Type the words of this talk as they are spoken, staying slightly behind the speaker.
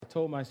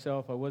told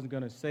myself I wasn't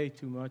going to say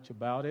too much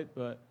about it,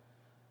 but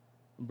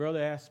my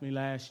brother asked me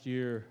last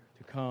year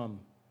to come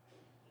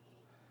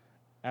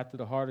after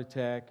the heart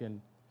attack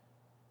and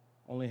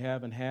only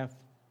having half,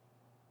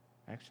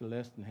 actually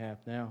less than half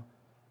now,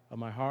 of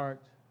my heart.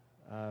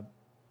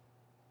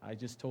 I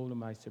just told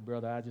him, I said,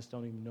 brother, I just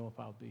don't even know if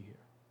I'll be here.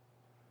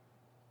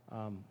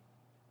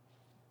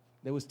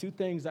 There was two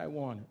things I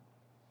wanted.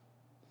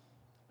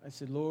 I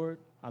said, Lord,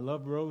 I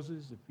love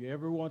roses. If you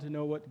ever want to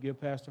know what to give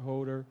Pastor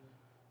Holder,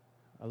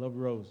 I love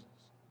roses.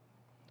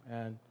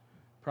 And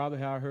probably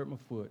how I hurt my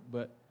foot.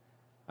 But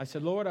I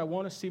said, Lord, I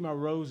want to see my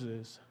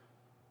roses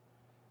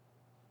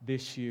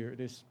this year,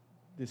 this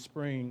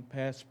spring,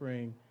 past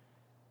spring.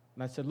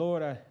 And I said,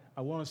 Lord,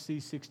 I want to see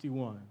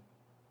 61.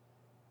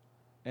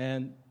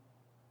 And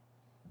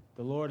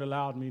the Lord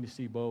allowed me to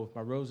see both.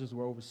 My roses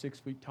were over 6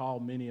 feet tall,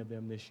 many of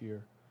them this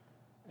year.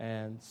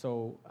 And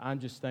so I'm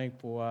just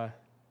thankful.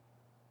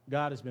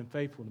 God has been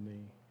faithful to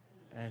me,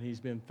 and he's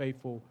been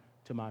faithful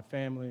to my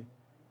family.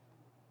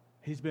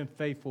 He's been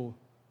faithful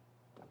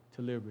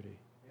to Liberty.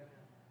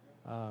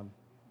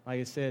 Like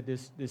I said,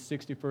 this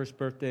 61st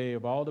birthday,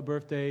 of all the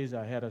birthdays,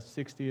 I had a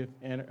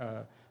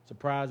 60th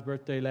surprise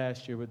birthday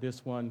last year, but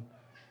this one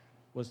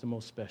was the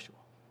most special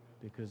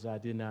because I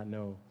did not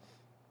know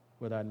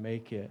whether I'd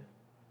make it.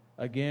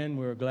 Again,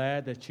 we're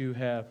glad that you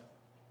have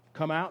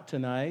come out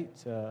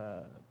tonight.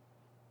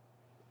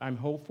 I'm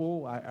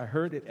hopeful. I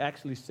heard it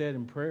actually said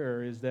in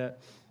prayer is that,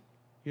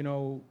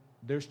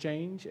 there's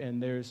change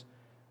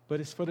but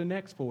it's for the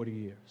next 40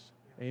 years.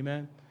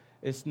 Amen.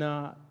 It's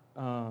not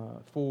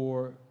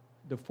for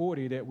the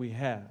 40 that we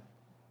have.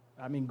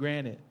 I mean,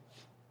 granted,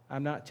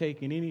 I'm not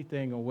taking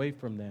anything away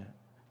from that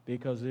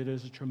because it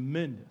is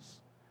tremendous.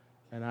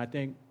 And I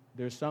think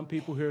there's some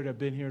people here that have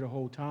been here the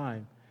whole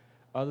time,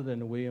 other than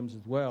the Williams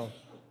as well.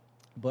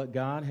 But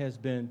God has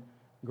been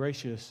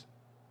gracious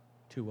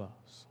to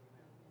us.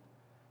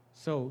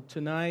 So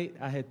tonight,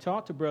 I had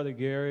talked to Brother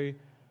Gary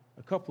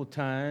a couple of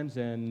times,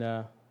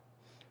 and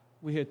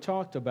we had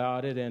talked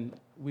about it, and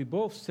we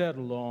both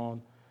settled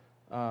on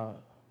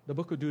the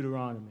book of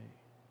Deuteronomy.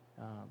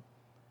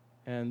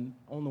 And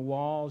on the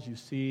walls, you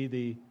see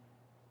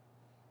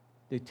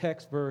the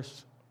text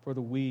verse for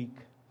the week.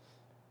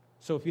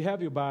 So if you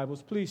have your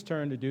Bibles, please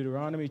turn to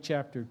Deuteronomy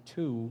chapter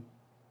 2,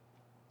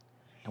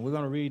 and we're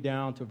going to read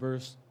down to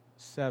verse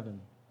 7.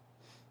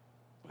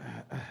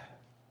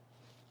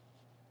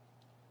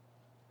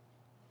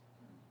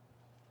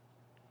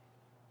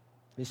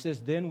 It says,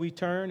 Then we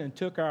turned and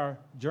took our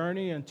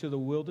journey into the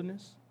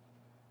wilderness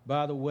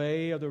by the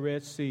way of the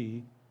Red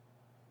Sea,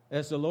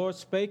 as the Lord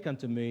spake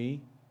unto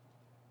me,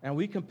 and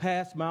we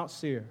compassed Mount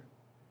Seir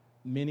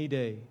many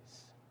days.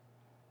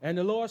 And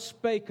the Lord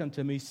spake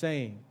unto me,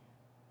 saying,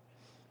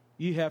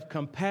 Ye have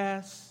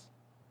compassed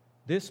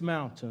this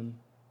mountain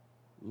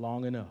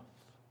long enough.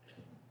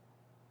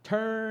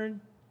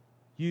 Turn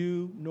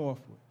you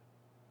northward,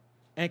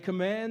 and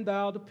command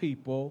thou the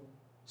people,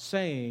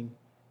 saying,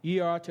 Ye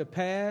are to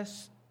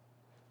pass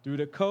through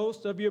the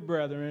coast of your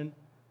brethren,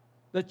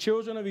 the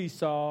children of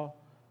Esau,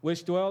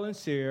 which dwell in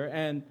Seir,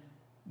 and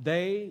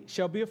they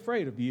shall be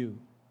afraid of you.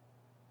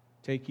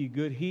 Take ye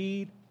good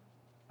heed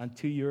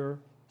unto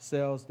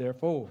yourselves,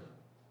 therefore.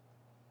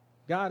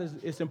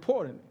 It's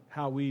important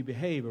how we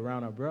behave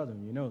around our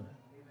brethren, you know that.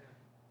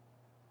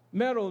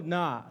 Meddle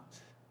not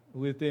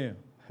with them,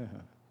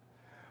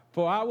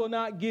 for I will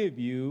not give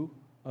you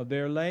of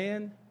their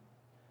land,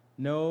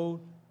 no,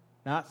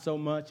 not so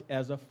much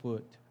as a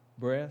foot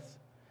breadth,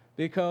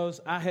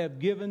 because I have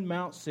given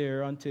Mount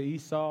Seir unto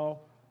Esau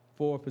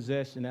for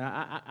possession.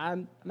 Now,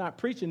 I'm not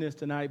preaching this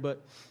tonight,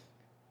 but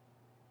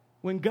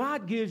when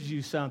God gives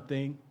you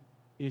something,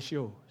 it's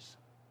yours.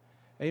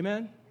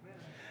 Amen?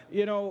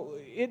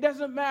 It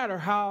doesn't matter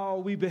how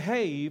we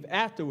behave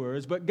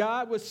afterwards, but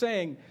God was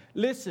saying,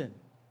 listen,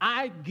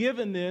 I've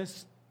given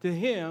this to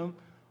him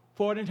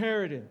for an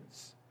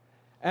inheritance.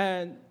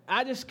 And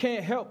I just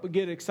can't help but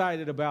get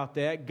excited about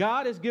that.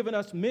 God has given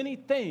us many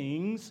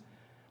things,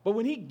 but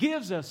when he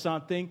gives us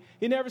something,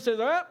 he never says,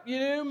 oh,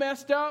 you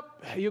messed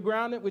up, you're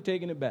grounded, we're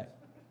taking it back.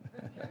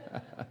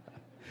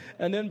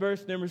 And then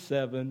verse number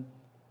 7,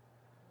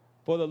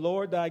 For the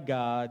Lord thy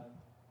God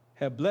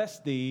hath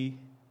blessed thee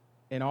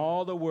in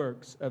all the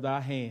works of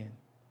thy hand.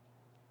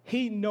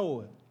 He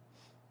knoweth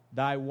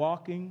thy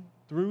walking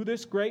through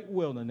this great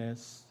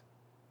wilderness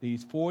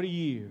these 40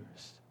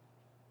 years.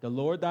 The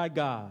Lord thy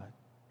God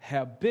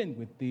have been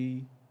with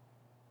thee,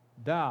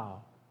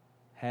 thou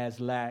hast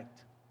lacked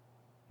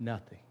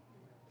nothing.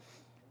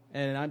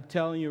 And I'm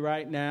telling you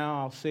right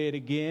now, I'll say it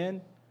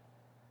again.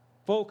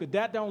 Folk, if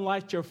that don't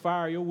light your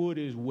fire, your wood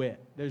is wet.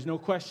 There's no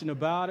question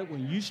about it.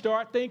 When you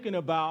start thinking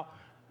about,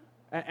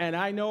 and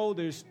I know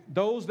there's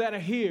those that are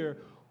here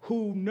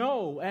who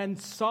know and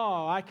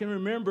saw, I can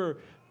remember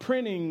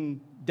printing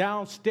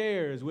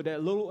downstairs with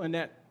that little, and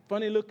that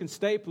funny looking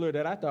stapler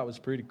that I thought was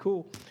pretty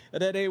cool,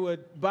 that they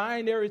would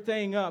bind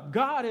everything up.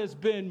 God has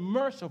been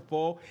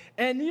merciful.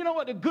 And you know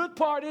what the good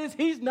part is?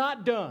 He's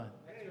not done.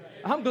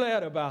 I'm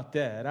glad about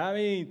that. I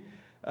mean,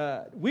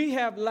 we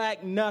have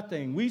lacked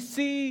nothing. We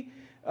see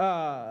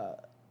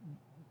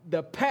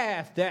the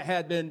path that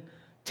had been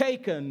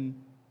taken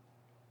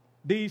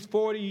these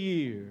 40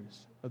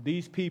 years of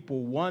these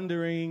people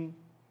wandering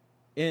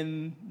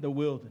in the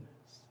wilderness.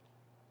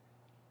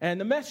 And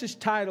the message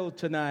title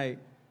tonight,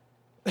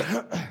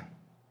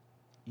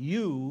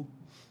 You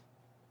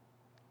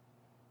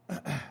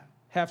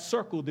have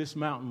circled this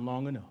mountain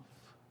long enough.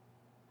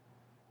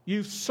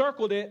 You've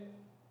circled it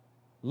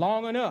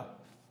long enough.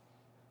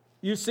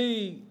 You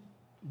see,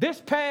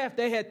 this path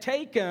they had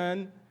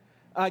taken,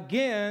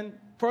 again,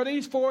 for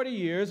these 40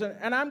 years,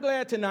 and I'm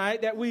glad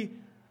tonight that we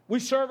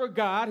serve a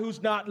God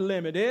who's not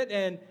limited,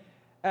 and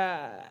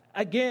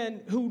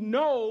again, who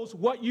knows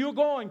what you're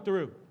going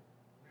through.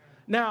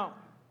 Now,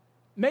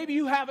 maybe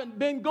you haven't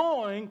been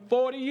going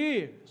 40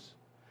 years,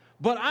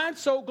 but I'm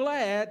so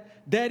glad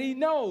that he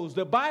knows.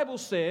 The Bible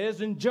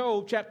says in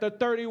Job chapter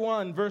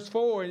 31, verse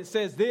 4, it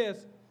says this,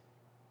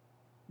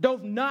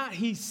 doth not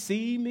he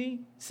see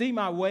me, see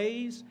my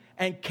ways,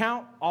 and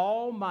count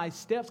all my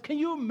steps? Can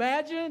you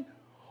imagine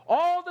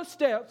all the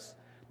steps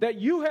that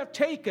you have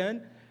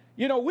taken?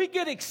 You know, we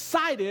get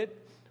excited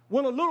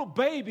when a little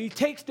baby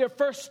takes their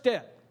first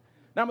step.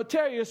 Now, I'm going to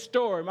tell you a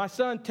story. My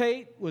son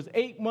Tate was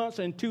 8 months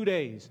and 2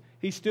 days.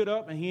 He stood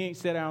up and he ain't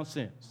sat down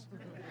since.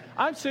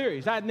 I'm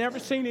serious. I'd never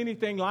seen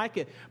anything like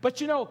it. But,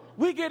 you know,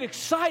 we get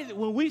excited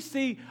when we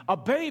see a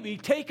baby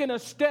taking a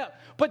step.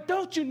 But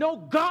don't you know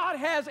God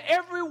has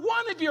every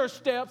one of your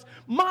steps,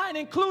 mine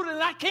included,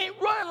 and I can't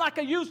run like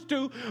I used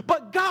to,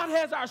 but God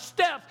has our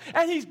steps,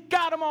 and he's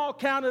got them all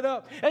counted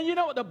up. And you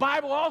know what the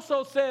Bible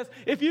also says?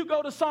 If you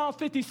go to Psalm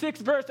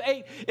 56, verse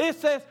 8, it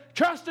says,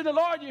 trust in the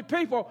Lord, you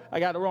people. I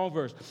got the wrong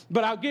verse,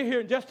 but I'll get here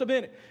in just a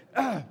minute.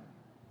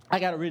 I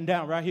got it written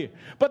down right here.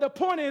 But the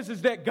point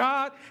is that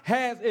God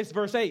has, it's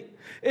verse 8.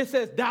 It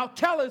says, thou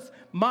tellest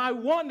my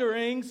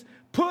wanderings,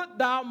 put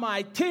thou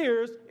my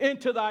tears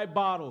into thy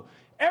bottle.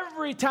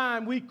 Every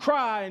time we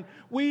cry and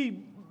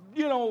we,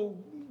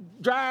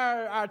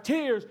 dry our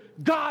tears,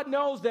 God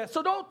knows that.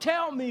 So don't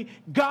tell me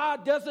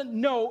God doesn't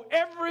know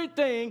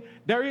everything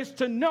there is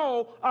to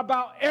know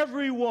about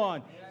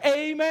everyone.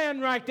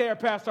 Amen right there,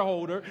 Pastor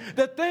Holder.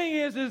 The thing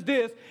is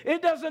this,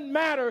 it doesn't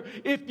matter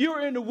if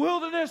you're in the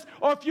wilderness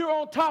or if you're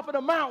on top of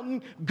the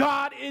mountain,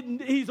 God,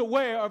 he's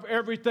aware of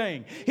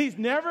everything.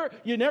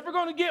 You're never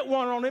going to get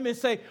one on him and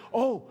say,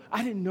 oh,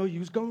 I didn't know you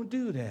was going to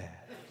do that.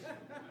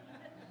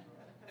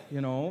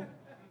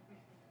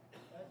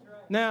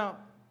 Now,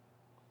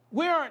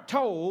 we aren't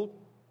told,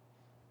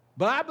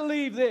 but I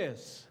believe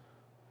this,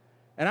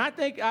 and I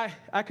think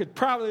I could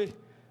probably,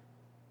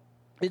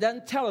 it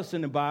doesn't tell us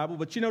in the Bible,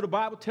 but the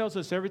Bible tells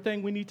us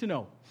everything we need to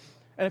know.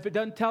 And if it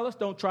doesn't tell us,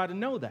 don't try to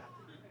know that.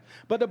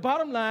 But the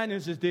bottom line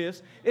is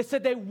this, it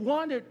said they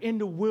wandered in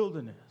the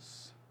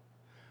wilderness.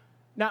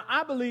 Now,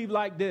 I believe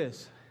like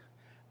this.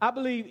 I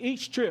believe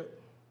each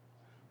trip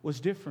was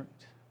different.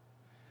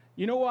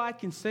 You know why I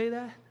can say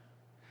that?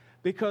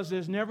 Because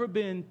there's never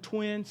been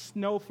twin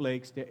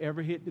snowflakes that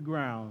ever hit the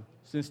ground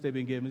since they've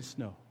been given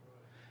snow.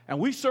 And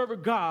we serve a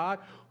God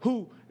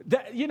who,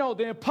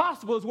 the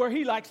impossible is where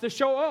he likes to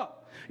show up.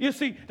 You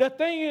see, the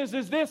thing is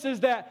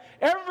that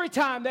every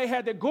time they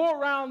had to go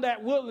around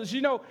that wilderness,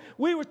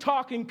 we were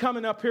talking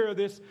coming up here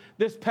this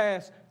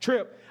past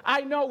trip.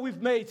 I know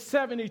we've made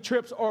 70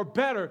 trips or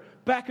better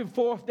back and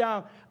forth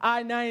down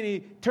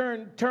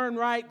I-90, turn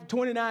right,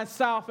 29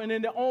 south, and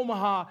into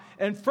Omaha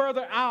and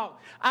further out.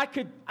 I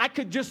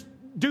could just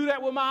do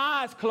that with my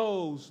eyes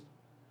closed.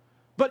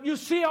 But you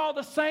see all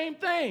the same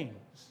things.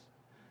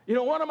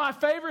 One of my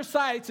favorite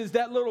sites is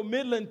that little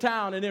Midland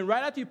town, and then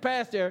right after you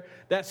pass there,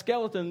 that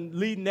skeleton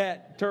leading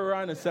that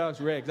Tyrannosaurus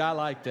Rex. I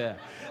like that.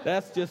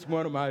 That's just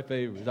one of my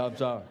favorites. I'm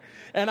sorry.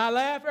 And I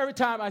laugh every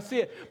time I see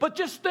it. But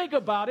just think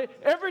about it.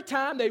 Every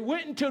time they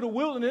went into the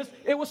wilderness,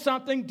 it was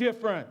something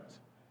different.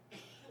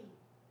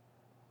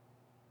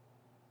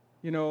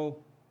 The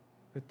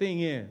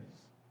thing is,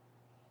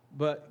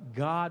 but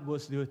God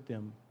was with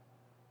them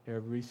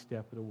every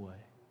step of the way.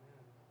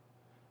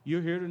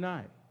 You're here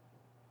tonight.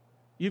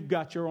 You've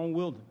got your own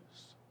wilderness,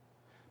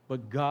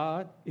 but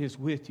God is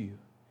with you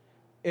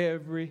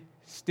every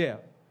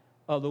step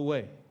of the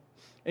way.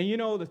 And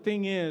the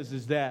thing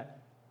is that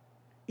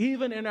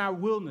even in our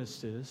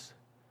wildernesses,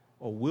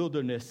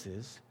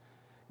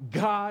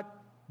 God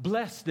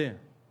blessed them.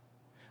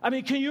 I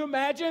mean, can you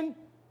imagine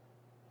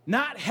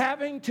not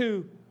having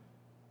to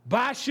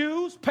buy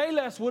shoes?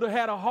 Payless would have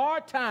had a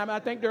hard time. I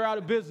think they're out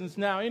of business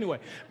now anyway.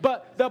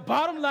 But the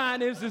bottom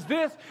line is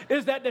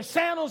that the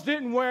sandals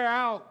didn't wear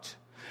out.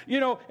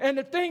 And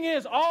the thing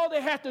is, all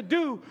they had to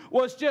do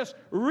was just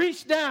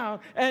reach down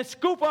and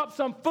scoop up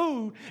some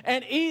food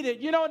and eat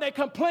it. And they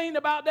complained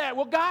about that.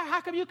 Well, God,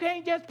 how come you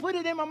can't just put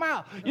it in my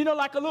mouth?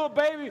 Like a little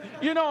baby,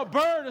 a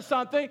bird or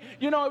something.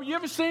 You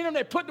ever seen them?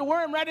 They put the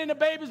worm right in the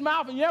baby's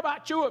mouth and you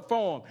about chew it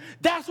for them.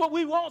 That's what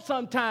we want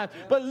sometimes.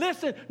 But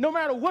listen, no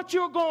matter what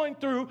you're going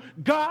through,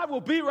 God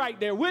will be right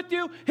there with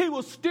you. He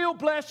will still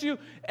bless you.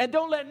 And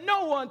don't let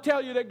no one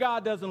tell you that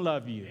God doesn't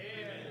love you.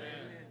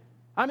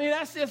 I mean,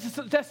 that's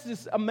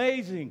just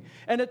amazing.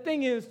 And the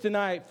thing is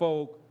tonight,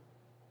 folk,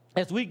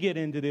 as we get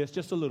into this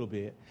just a little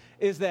bit,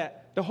 is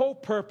that the whole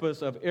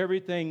purpose of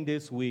everything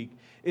this week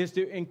is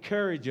to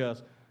encourage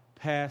us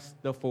past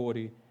the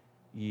 40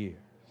 years.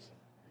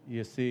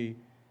 You see,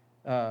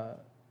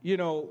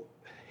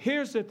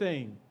 here's the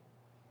thing.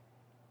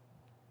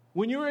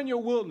 When you're in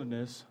your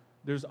wilderness,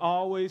 there's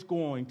always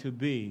going to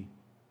be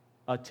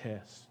a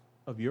test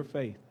of your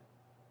faith.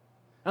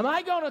 Am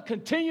I going to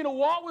continue to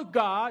walk with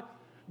God,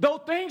 though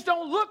things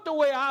don't look the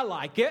way I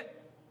like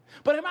it?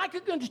 But am I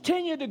going to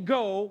continue to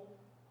go?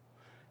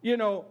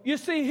 You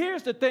see,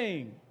 here's the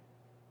thing.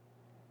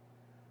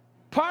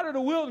 Part of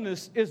the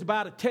wilderness is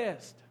about a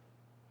test.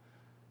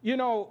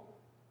 When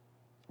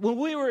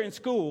we were in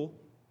school,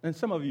 and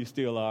some of you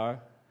still are,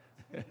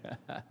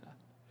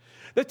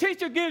 the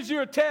teacher gives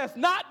you a test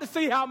not to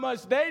see how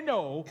much they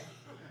know,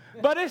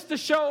 but it's to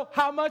show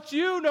how much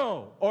you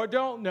know or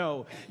don't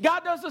know.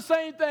 God does the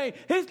same thing.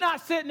 He's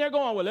not sitting there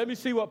going, well, let me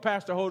see what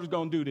Pastor Holder's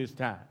going to do this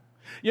time.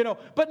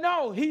 But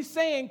no, he's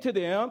saying to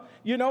them,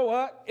 you know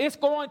what? It's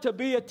going to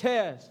be a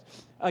test.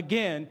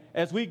 Again,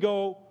 as we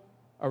go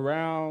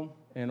around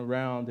and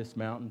around this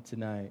mountain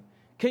tonight,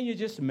 can you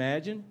just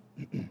imagine?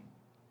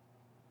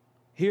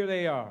 Here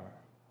they are.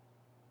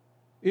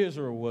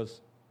 Israel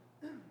was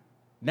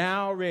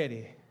now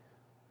ready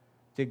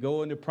to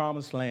go into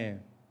promised land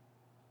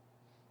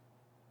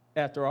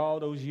after all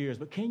those years.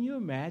 But can you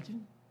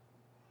imagine?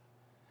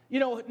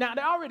 Now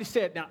they already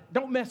said, now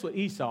don't mess with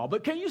Esau,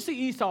 but can you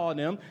see Esau and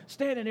them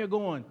standing there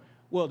going,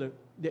 well, the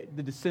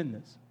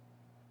descendants,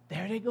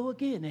 there they go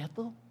again,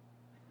 Ethel.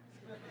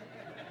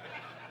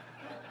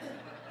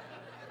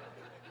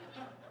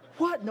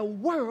 What in the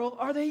world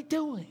are they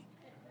doing?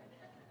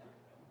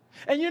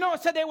 And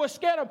it said they were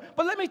scared of them.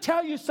 But let me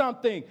tell you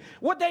something.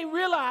 What they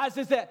realized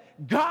is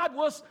that God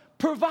was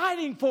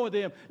providing for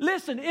them.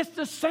 Listen, it's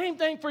the same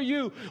thing for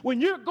you. When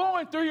you're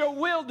going through your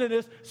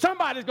wilderness,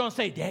 somebody's going to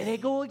say, there they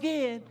go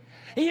again.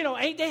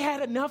 Ain't they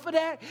had enough of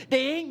that?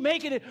 They ain't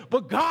making it.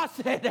 But God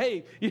said,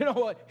 hey, you know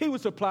what? He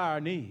would supply our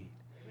need.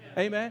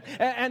 Amen.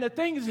 And the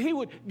thing is, he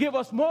would give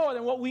us more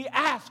than what we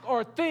ask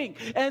or think.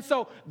 And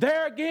so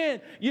there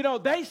again,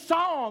 they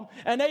saw him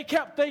and they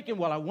kept thinking,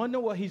 well, I wonder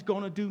what he's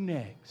going to do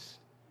next.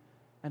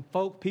 And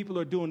people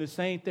are doing the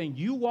same thing.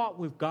 You walk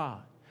with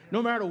God.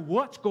 No matter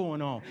what's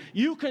going on,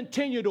 you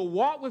continue to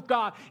walk with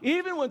God.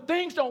 Even when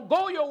things don't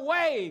go your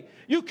way,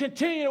 you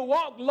continue to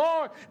walk.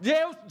 Lord,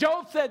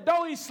 Job said,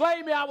 though he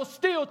slay me, I will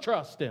still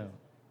trust him.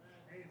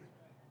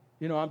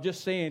 I'm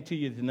just saying to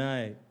you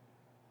tonight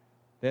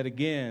that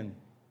again,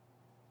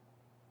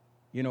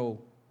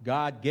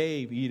 God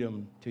gave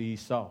Edom to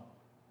Esau.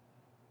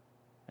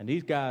 And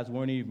these guys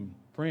weren't even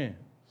friends.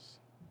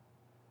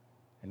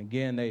 And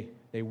again,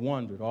 they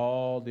wondered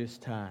all this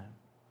time.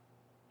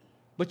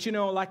 But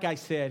like I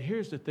said,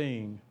 here's the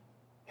thing,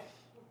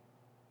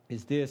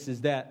 is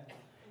that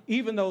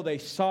even though they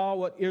saw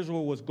what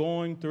Israel was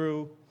going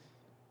through,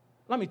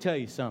 let me tell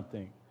you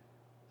something.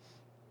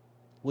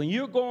 When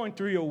you're going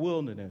through your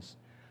wilderness,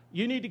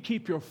 you need to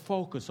keep your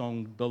focus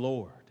on the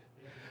Lord.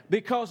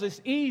 Because it's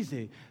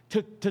easy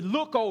to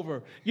look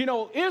over.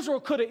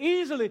 Israel could have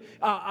easily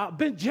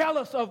been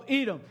jealous of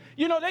Edom.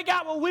 They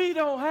got what we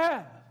don't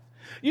have.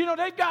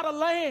 They've got a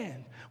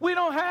land. We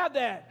don't have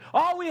that.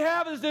 All we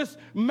have is this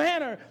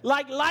manna,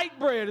 like light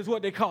bread is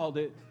what they called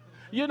it.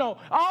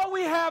 All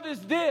we have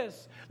is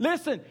this.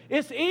 Listen,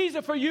 it's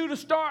easy for you to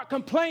start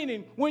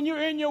complaining when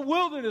you're in your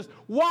wilderness.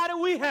 Why do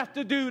we have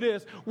to do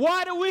this?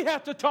 Why do we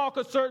have to talk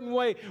a certain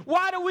way?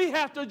 Why do we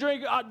have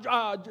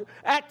to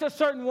act a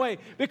certain way?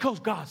 Because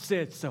God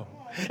said so.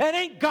 And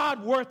ain't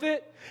God worth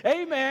it?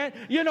 Amen.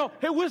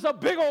 It was a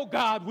big old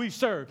God we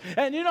serve.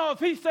 And, if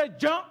he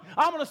said jump,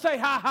 I'm going to say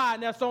hi, hi,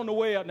 and that's on the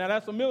way up. Now,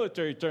 that's a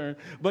military term.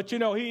 But,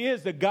 he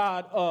is the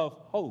God of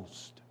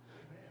hosts.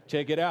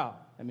 Check it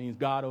out. That means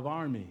God of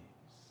armies.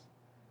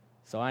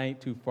 So I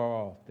ain't too far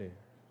off there.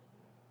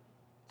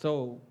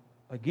 So,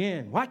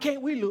 again, why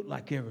can't we look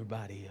like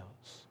everybody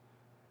else?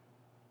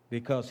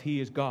 Because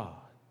he is God.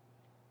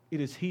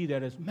 It is he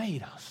that has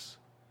made us,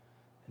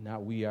 and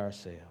not we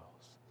ourselves.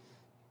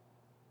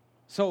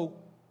 So,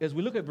 as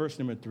we look at verse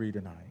number 3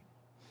 tonight,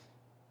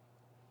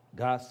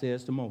 God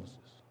says to Moses,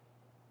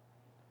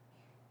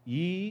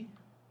 ye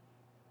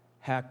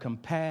have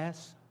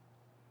compassed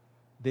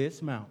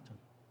this mountain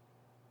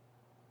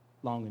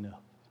long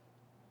enough.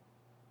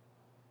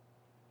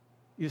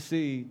 You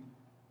see,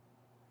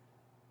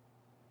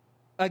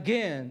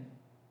 again,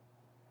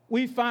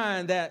 we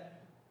find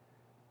that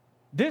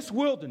this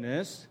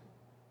wilderness,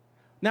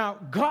 now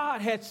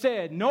God had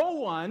said no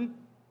one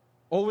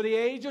over the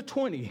age of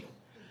 20,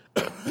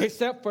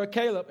 except for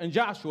Caleb and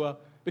Joshua,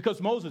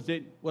 because Moses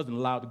wasn't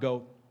allowed to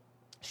go,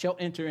 shall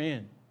enter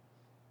in.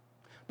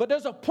 But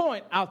there's a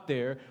point out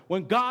there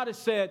when God has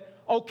said,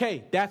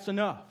 okay, that's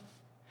enough.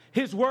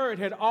 His word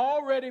had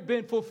already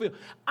been fulfilled.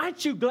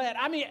 Aren't you glad?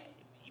 I mean,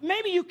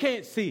 maybe you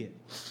can't see it.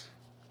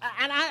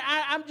 And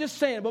I'm just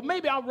saying, but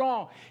maybe I'm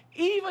wrong.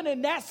 Even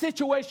in that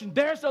situation,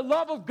 there's the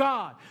love of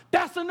God.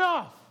 That's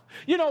enough.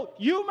 You know,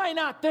 you may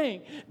not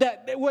think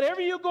that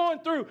whatever you're going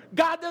through,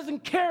 God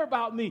doesn't care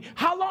about me.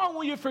 How long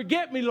will you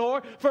forget me,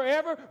 Lord?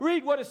 Forever?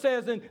 Read what it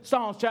says in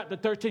Psalms chapter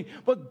 13.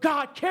 But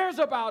God cares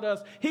about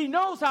us. He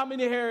knows how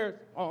many hairs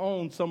are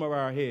on some of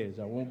our heads.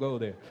 I won't go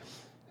there.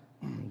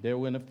 There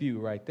went a few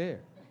right there.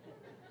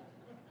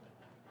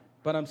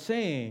 But I'm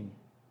saying,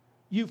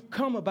 you've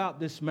come about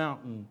this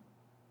mountain,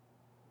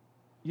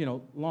 you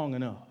know, long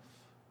enough.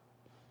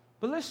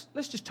 But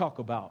let's just talk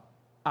about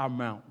our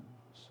mountains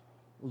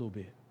a little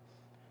bit.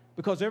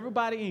 Because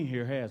everybody in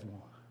here has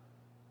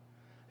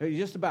one.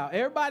 Just about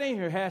everybody in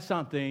here has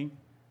something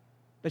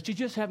that you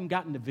just haven't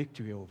gotten the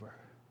victory over.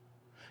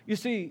 You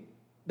see,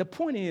 the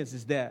point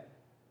is that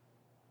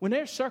when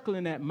they're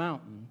circling that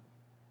mountain,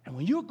 and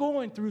when you're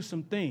going through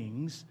some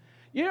things,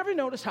 you ever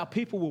notice how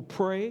people will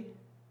pray?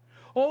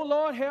 Oh,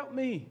 Lord, help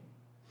me.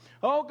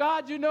 Oh,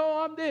 God, you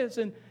know I'm this,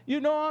 and you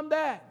know I'm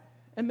that.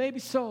 And maybe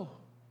so.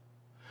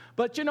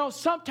 But, you know,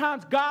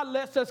 sometimes God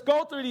lets us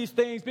go through these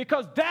things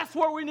because that's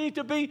where we need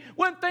to be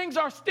when things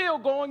are still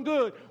going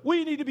good.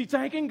 We need to be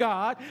thanking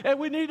God, and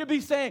we need to be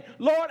saying,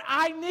 Lord,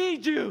 I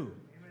need you.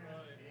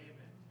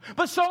 Amen.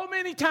 But so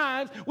many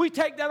times we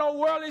take that old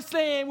worldly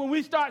saying when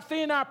we start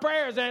seeing our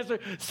prayers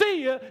answered,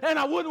 see you, and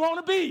I wouldn't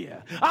want to be you.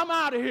 I'm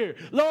out of here.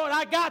 Lord,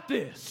 I got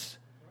this.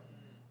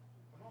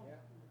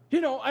 You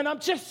know, and I'm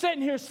just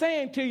sitting here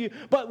saying to you,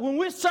 but when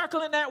we're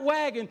circling that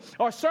wagon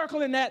or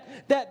circling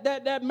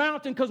that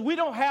mountain because we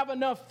don't have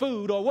enough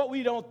food or what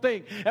we don't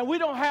think, and we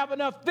don't have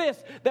enough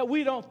this that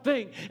we don't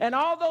think, and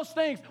all those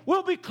things,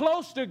 we'll be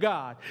close to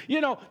God. You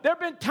know, there have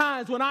been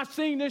times when I've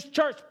seen this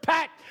church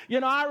packed.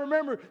 You know, I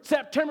remember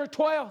September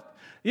 12th,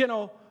 you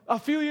know, a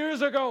few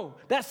years ago,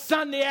 that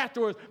Sunday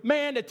afterwards,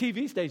 man, the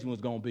TV station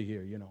was going to be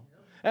here, you know.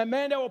 And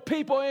man, there were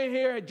people in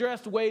here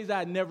dressed ways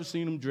I'd never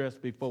seen them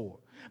dressed before.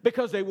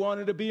 Because they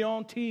wanted to be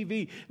on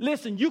TV.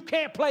 Listen, you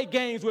can't play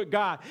games with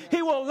God.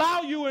 He will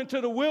allow you into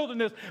the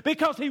wilderness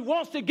because he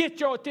wants to get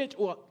your attention.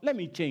 Well, let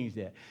me change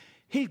that.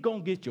 He's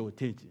going to get your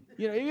attention.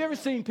 You know, have you ever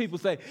seen people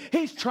say,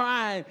 he's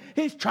trying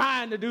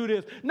to do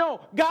this?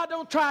 No, God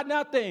don't try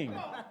nothing.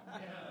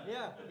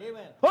 Yeah,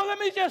 amen. Well, let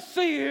me just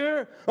see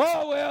here.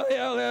 Oh, well,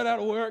 yeah,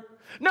 that'll work.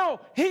 No,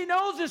 he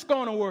knows it's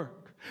going to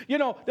work. You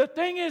know, the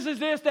thing is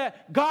this,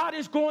 that God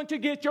is going to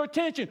get your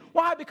attention.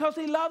 Why? Because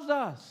he loves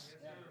us.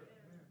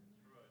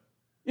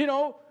 You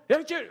know,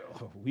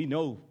 we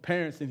know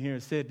parents in here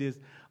said this,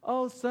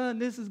 oh, son,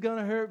 this is going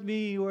to hurt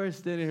me worse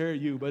than it hurt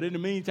you. But in the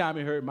meantime,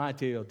 it hurt my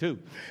tail, too.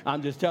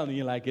 I'm just telling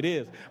you like it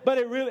is. But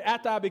it really,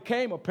 after I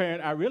became a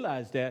parent, I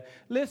realized that,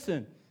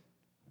 listen,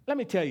 let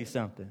me tell you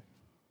something.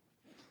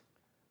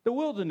 The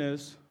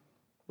wilderness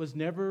was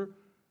never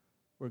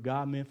where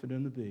God meant for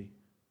them to be.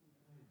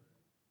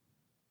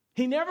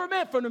 He never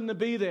meant for them to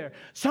be there.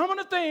 Some of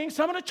the things,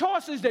 some of the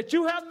choices that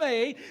you have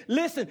made,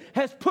 listen,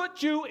 has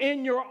put you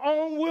in your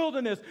own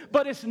wilderness.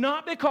 But it's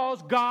not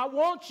because God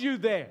wants you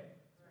there.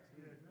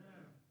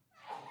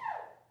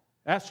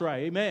 That's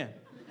right, amen.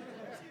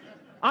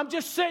 I'm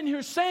just sitting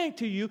here saying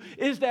to you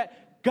is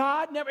that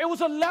God never, it was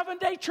an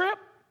 11-day trip.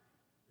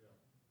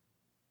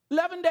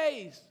 11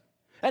 days.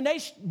 And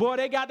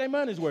they got their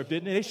money's worth,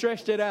 didn't they? They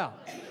stretched it out.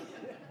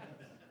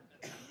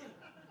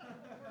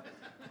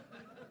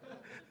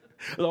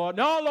 Lord,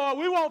 no, Lord,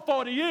 we want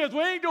 40 years.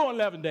 We ain't doing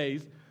 11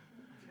 days.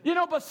 You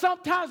know, but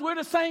sometimes we're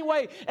the same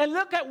way. And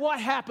look at what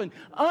happened.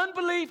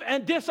 Unbelief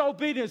and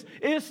disobedience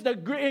is the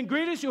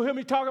ingredients you'll hear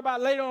me talk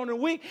about later on in the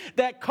week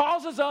that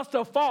causes us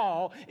to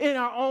fall in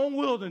our own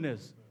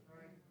wilderness.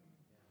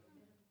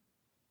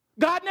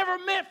 God never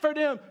meant for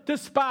them to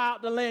spy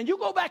out the land. You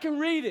go back and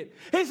read it.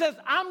 He says,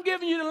 I'm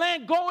giving you the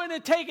land. Go in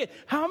and take it.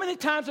 How many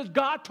times has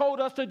God told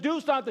us to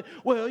do something?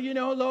 Well, you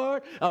know,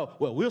 Lord,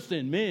 we'll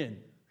send men.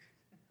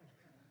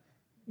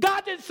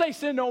 God didn't say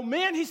send no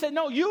men. He said,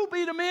 no, you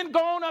be the men.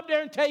 Go on up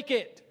there and take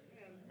it.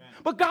 Amen.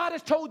 But God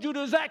has told you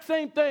the exact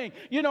same thing.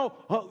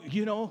 Well,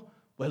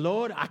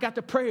 Lord, I got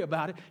to pray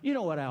about it. You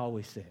know what I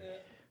always say?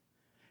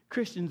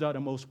 Christians are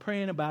the most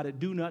praying about it,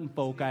 do nothing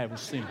folk I ever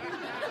seen.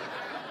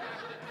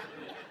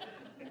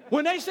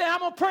 When they say,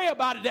 I'm going to pray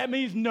about it, that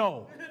means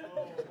no.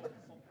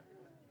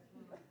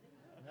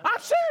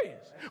 I'm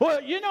serious. Well,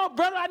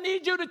 brother, I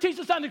need you to teach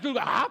us Sunday school.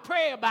 I'll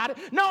pray about it.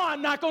 No,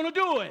 I'm not going to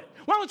do it.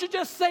 Why don't you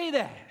just say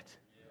that?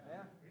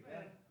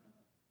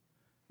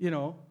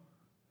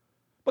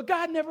 But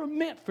God never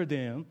meant for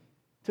them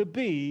to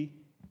be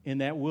in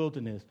that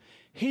wilderness.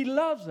 He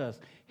loves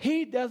us.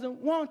 He doesn't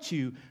want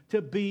you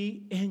to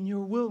be in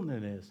your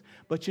wilderness.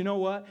 But you know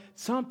what?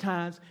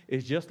 Sometimes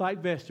it's just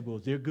like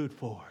vegetables. They're good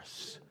for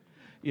us.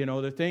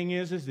 The thing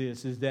is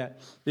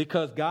that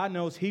because God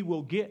knows he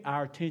will get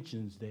our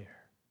attentions there.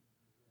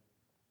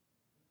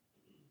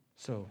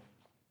 So,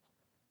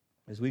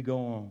 as we go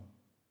on,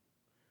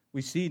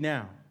 we see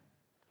now,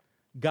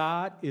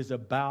 God is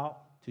about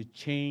to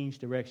change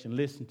direction.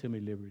 Listen to me,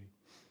 Liberty.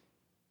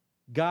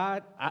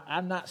 God,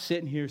 I'm not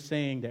sitting here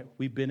saying that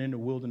we've been in the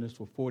wilderness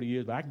for 40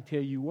 years, but I can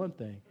tell you one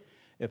thing,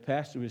 if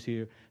Pastor was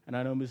here, and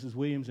I know Mrs.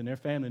 Williams and their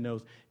family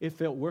knows, it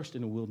felt worse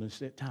in the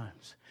wilderness at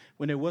times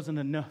when there wasn't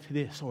enough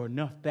this or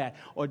enough that,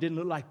 or it didn't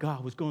look like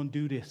God was going to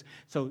do this.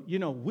 So,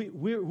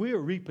 we're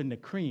reaping the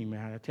cream,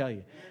 man, I tell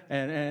you.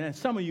 And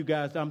some of you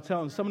guys, I'm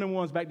telling you, some of them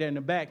ones back there in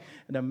the back,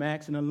 and the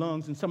Max and the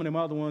Lungs, and some of them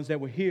other ones that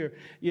were here,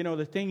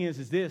 the thing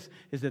is that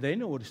they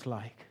know what it's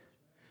like,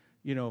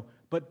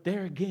 but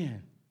there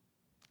again,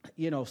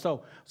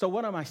 so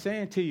what am I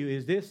saying to you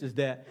is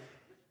that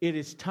it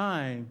is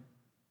time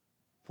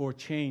for a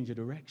change of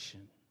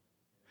direction.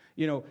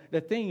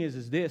 The thing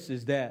is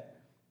that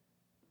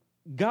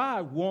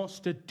God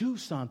wants to do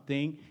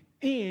something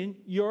in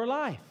your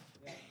life.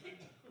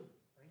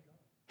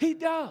 He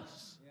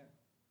does.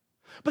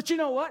 But you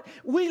know what?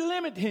 We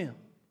limit him.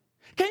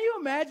 Can you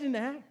imagine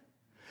that?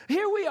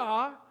 Here we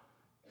are,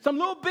 some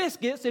little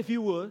biscuits, if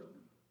you would.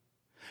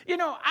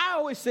 I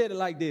always said it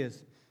like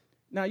this.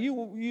 Now,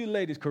 you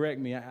ladies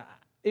correct me.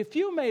 If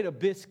you made a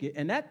biscuit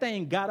and that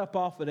thing got up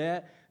off of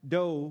that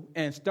dough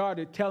and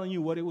started telling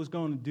you what it was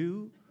going to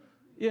do,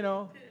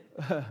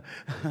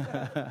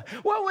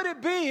 what would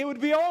it be? It would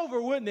be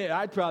over, wouldn't it?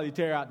 I'd probably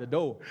tear out the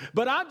door.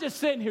 But I'm just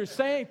sitting here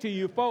saying to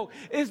you, folks,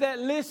 is that,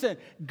 listen,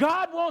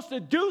 God wants to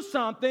do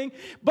something,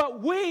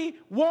 but we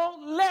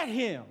won't let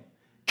him.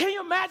 Can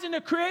you imagine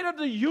the creator of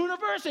the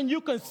universe and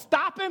you can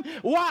stop him?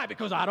 Why?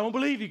 Because I don't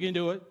believe you can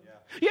do it.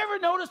 You ever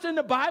noticed in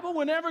the Bible,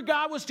 whenever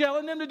God was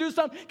telling them to do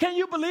something, can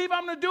you believe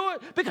I'm going to do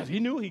it? Because he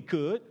knew he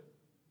could.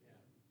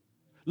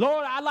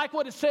 Lord, I like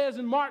what it says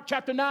in Mark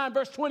chapter 9,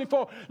 verse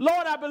 24.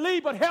 Lord, I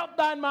believe, but help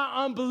thine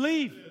my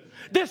unbelief.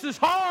 This is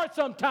hard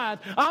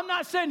sometimes. I'm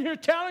not sitting here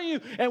telling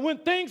you, and when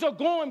things are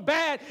going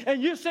bad,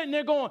 and you're sitting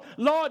there going,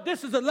 Lord,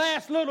 this is the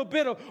last little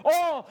bit of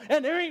oil,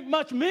 and there ain't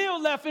much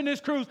meal left in this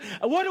cruise.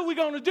 What are we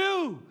going to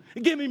do?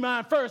 Give me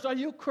mine first. Are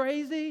you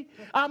crazy?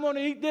 I'm going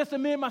to eat this,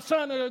 and me and my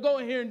son are going to go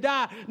in here and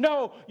die.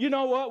 No, you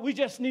know what? We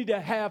just need to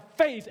have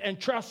faith and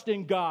trust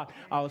in God.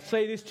 I'll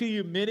say this to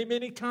you many,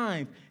 many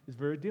times. It's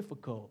very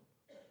difficult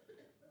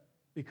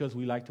because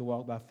we like to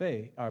walk by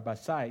faith, or by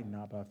sight,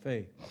 not by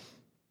faith.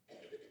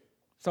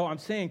 So I'm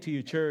saying to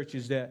you, church,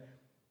 is that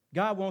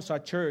God wants our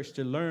church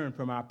to learn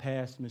from our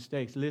past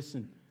mistakes.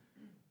 Listen,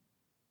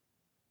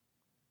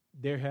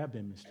 there have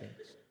been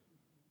mistakes.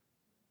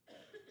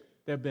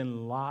 There have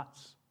been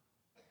lots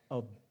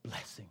of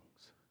blessings.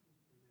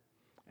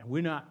 And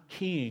we're not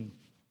keying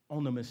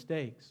on the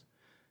mistakes.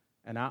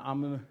 And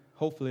I'm going to,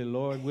 hopefully,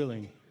 Lord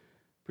willing,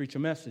 preach a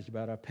message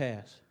about our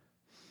past.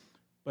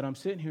 But I'm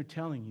sitting here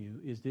telling you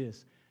is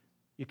this.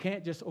 You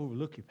can't just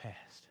overlook your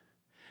past.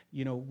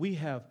 We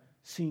have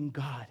seen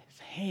God's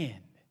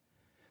hand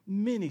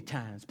many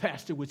times.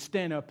 Pastor would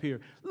stand up here,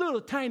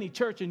 little tiny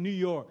church in New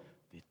York,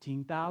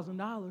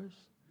 $15,000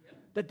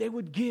 that they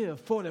would give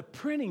for the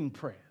printing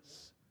press.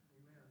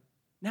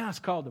 Now it's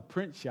called the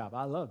print shop.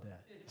 I love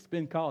that. It's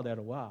been called that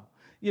a while.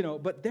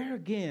 But there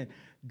again,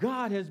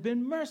 God has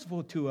been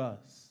merciful to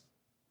us.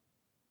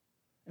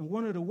 And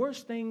one of the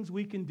worst things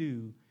we can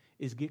do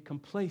is get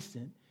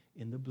complacent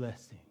in the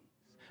blessings.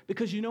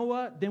 Because you know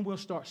what? Then we'll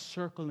start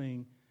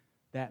circling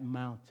that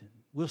mountain.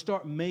 We'll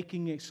start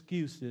making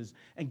excuses.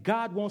 And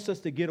God wants us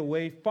to get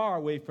far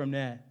away from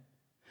that.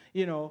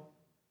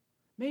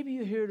 Maybe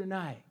you're here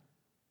tonight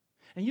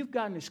and you've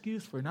got an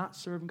excuse for not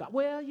serving God.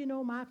 Well,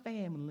 my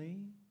family.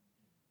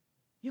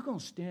 You're going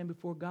to stand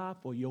before God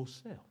for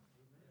yourself.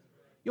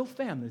 Your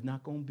family's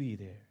not going to be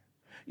there.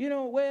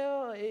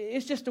 Well,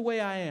 it's just the way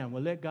I am.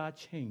 Well, let God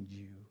change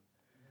you,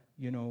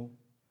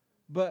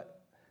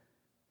 But,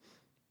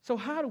 so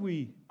how do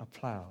we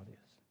apply all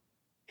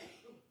this?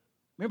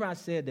 Remember I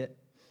said that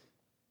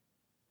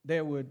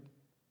there would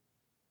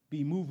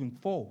be moving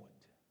forward.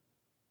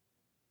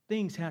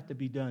 Things have to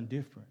be done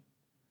different.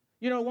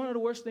 One of the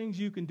worst things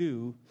you can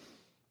do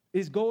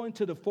is go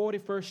into the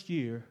 41st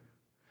year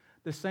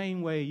the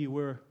same way you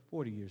were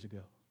 40 years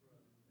ago.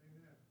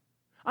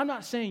 I'm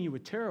not saying you were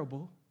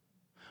terrible,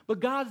 but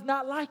God's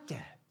not like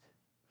that.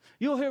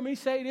 You'll hear me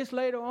say this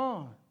later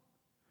on.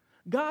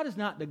 God is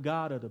not the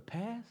God of the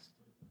past.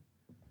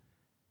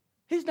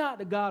 He's not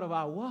the God of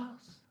I was.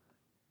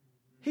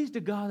 He's the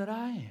God that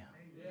I am.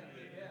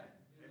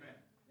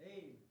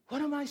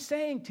 What am I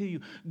saying to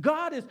you?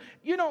 God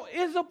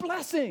is a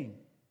blessing.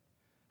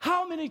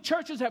 How many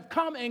churches have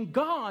come and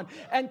gone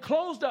and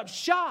closed up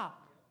shop?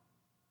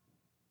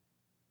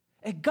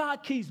 And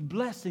God keeps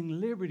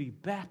blessing Liberty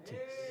Baptist.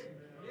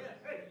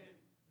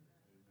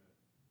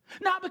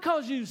 Not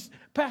because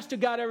pastor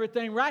got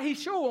everything right. He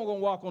sure wasn't going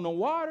to walk on the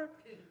water.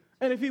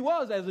 And if he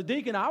was, as a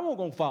deacon, I wasn't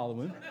going to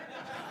follow him.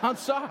 I'm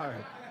sorry.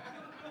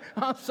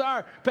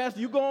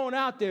 Pastor, you go on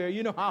out there.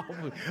 I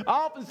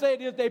often say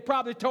this. They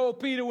probably told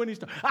Peter when he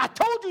started, I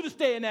told you to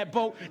stay in that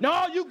boat.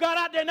 No, you got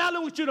out there. Now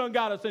look what you done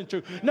got us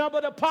into. No,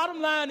 but the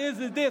bottom line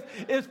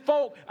is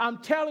folk, I'm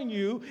telling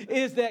you,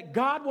 is that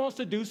God wants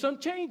to do some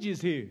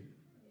changes here.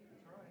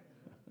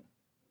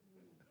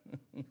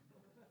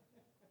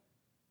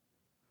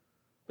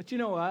 But you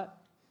know what?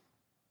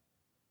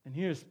 And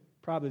here's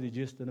probably the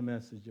gist of the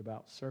message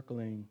about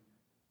circling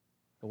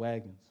the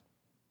wagons.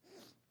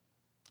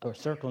 Or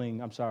circling,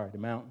 the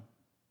mountain.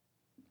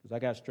 because I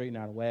got to straighten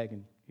out a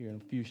wagon here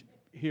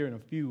in a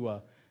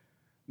few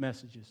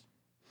messages.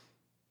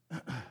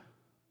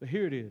 But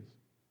here it is.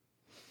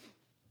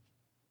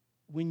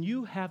 When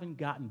you haven't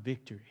gotten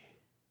victory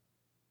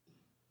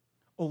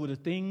over the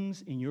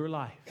things in your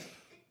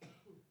life,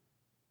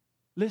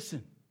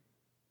 listen,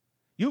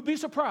 you'll be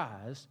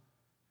surprised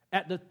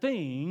at the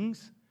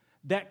things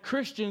that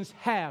Christians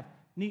have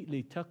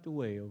neatly tucked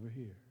away over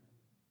here.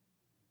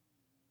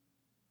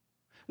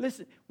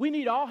 Listen, we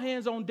need all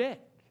hands on deck.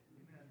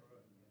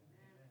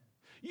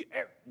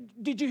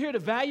 Did you hear the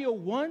value of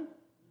one?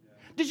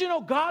 Did you know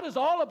God is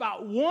all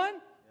about one?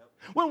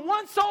 When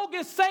one soul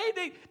gets saved,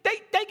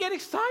 they get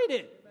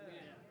excited.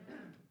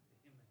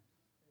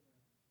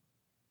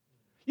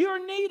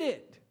 You're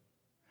needed.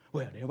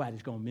 Well,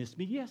 everybody's going to miss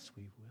me. Yes,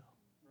 we will.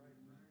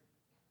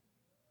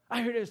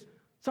 I hear this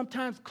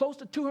sometimes close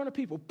to 200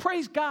 people.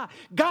 Praise God.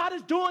 God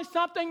is doing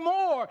something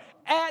more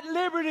at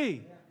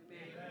Liberty.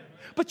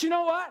 But you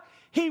know what?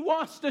 He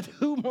wants to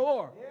do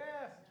more.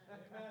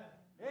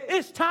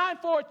 It's time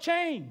for a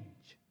change.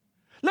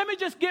 Let me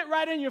just get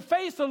right in your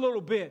face a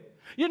little bit.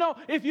 You know,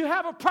 if you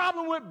have a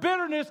problem with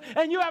bitterness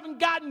and you haven't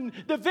gotten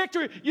the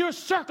victory, you're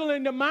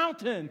circling the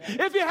mountain.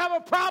 If you have a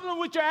problem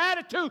with your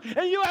attitude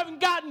and you haven't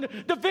gotten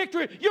the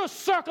victory, you're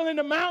circling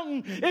the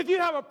mountain. If you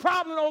have a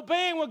problem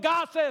obeying what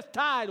God says,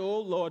 tithe,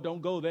 oh Lord,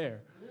 don't go there.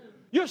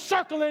 You're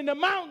circling the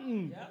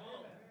mountain.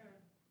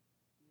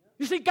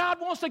 You see, God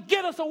wants to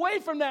get us away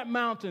from that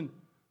mountain.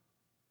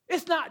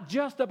 It's not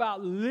just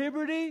about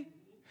liberty.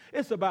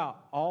 It's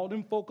about all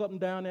them folk up and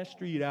down that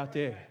street out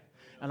there.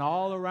 And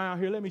all around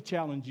here, let me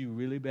challenge you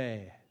really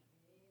bad.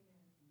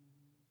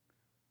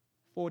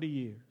 40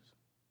 years.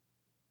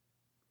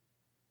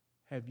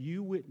 Have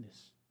you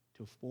witnessed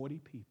to 40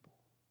 people?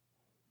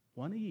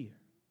 One a year.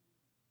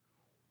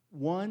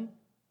 One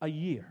a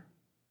year.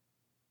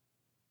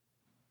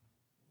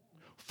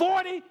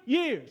 40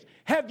 years.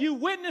 Have you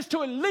witnessed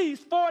to at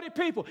least 40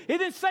 people? It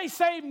didn't say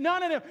save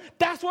none of them.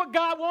 That's what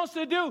God wants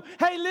to do.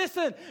 Hey,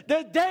 listen,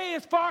 the day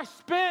is far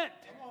spent.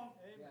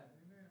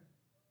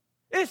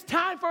 It's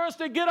time for us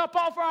to get up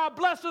off our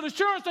blessed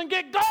assurance and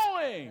get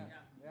going.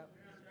 That's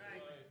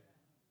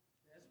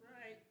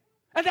right.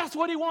 And that's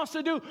what he wants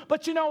to do.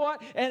 But you know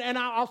what? And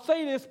I'll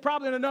say this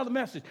probably in another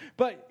message.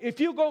 But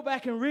if you go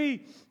back and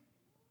read,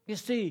 you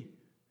see,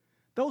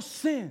 those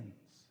sins,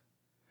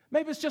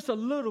 maybe it's just a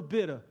little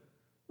beer,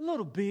 a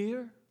little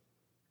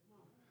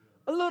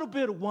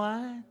bit of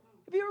wine.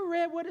 Have you ever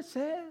read what it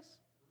says?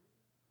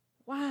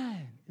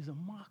 Wine is a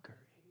mockery.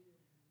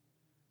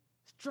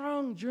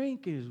 Strong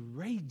drink is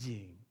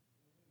raging.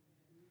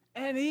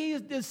 And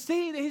he's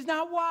deceived. He's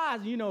not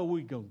wise. You know,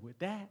 we go with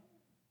that.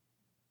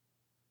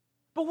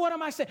 But what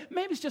am I saying?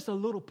 Maybe it's just a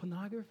little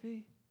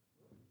pornography.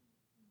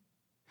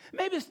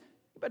 Maybe you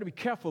better be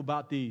careful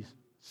about these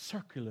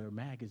circular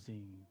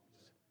magazines.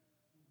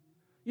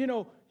 You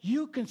know,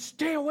 you can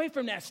stay away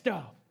from that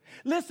stuff.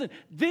 Listen,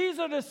 these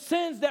are the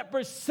sins that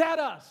beset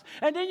us.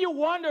 And then you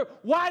wonder,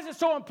 why is it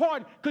so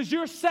important? Because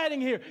you're sitting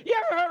here. You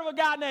ever heard of a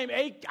guy named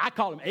I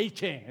call him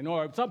Achan,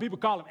 or some people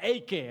call him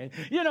Achan.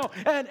 You know,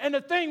 and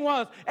the thing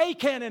was,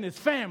 Achan and his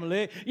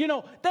family, you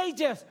know, they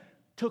just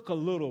took a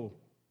little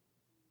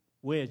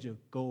wedge of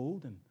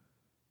gold and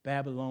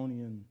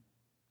Babylonian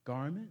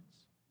garments,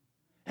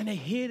 and they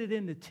hid it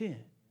in the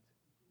tent.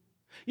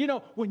 You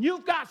know, when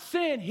you've got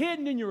sin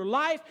hidden in your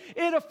life,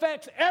 it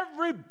affects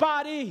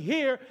everybody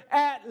here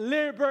at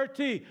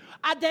Liberty.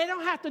 They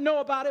don't have to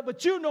know about it,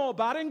 but you know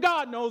about it, and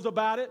God knows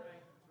about it.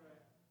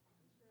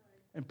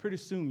 And pretty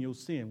soon your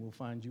sin will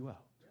find you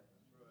out.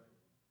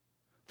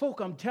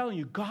 Folk, I'm telling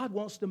you, God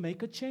wants to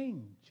make a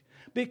change.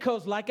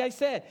 Because, like I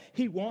said,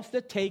 he wants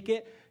to take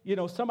it. You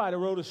know, somebody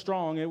wrote a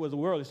strong, it was a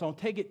worldly song,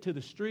 take it to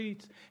the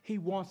streets. He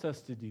wants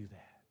us to do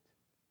that.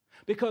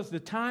 Because the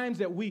times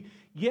that we're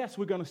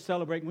going to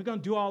celebrate, and we're going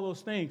to do all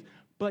those things,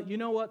 but you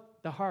know what?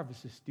 The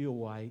harvest is still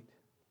white.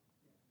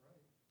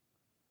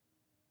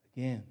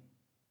 Again,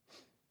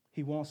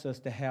 he wants us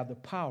to have the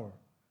power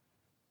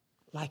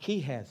like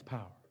he has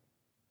power.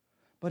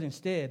 But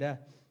instead,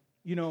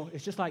 you know,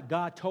 it's just like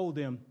God told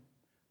them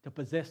to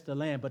possess the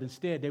land, but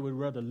instead they would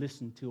rather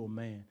listen to a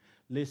man.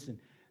 Listen,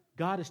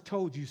 God has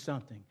told you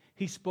something.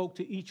 He spoke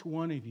to each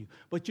one of you,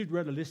 but you'd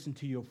rather listen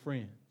to your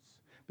friends.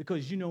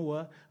 Because you know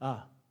what?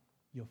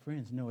 Your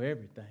friends know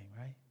everything,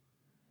 right?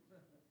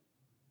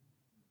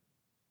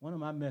 One of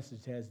my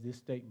messages has this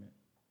statement.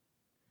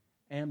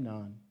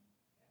 Amnon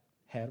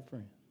had a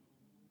friend.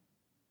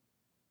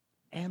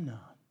 Amnon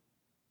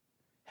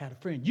had a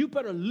friend. You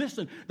better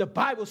listen. The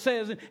Bible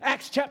says in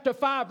Acts chapter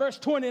 5, verse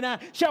 29,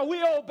 shall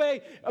we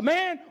obey a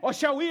man or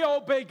shall we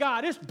obey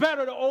God? It's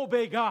better to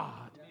obey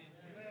God.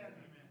 Amen.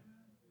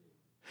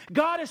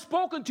 God has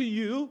spoken to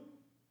you,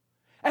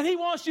 and he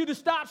wants you to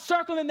stop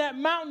circling that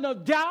mountain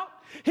of doubt.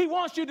 He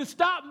wants you to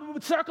stop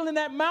circling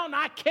that mountain,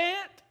 I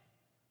can't.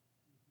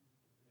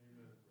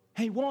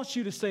 He wants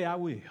you to say, I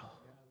will. Amen.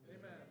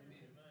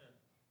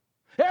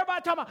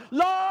 Everybody talking about,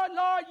 Lord,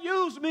 Lord,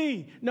 use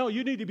me. No,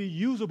 you need to be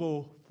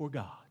usable for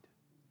God.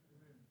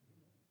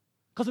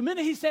 Because the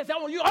minute he says, I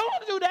want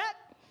to do that,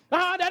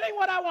 That ain't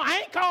what I want.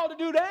 I ain't called to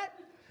do that.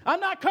 I'm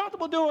not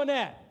comfortable doing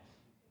that.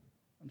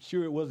 I'm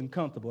sure it wasn't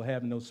comfortable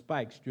having those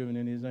spikes driven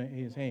in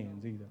his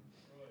hands either.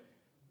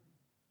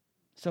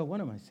 So what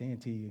am I saying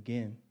to you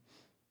again?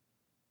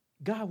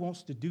 God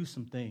wants to do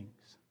some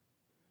things.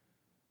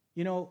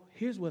 You know,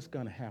 here's what's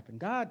going to happen.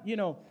 God, you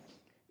know,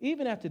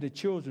 even after the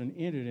children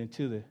entered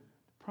into the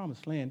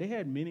promised land, they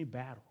had many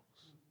battles.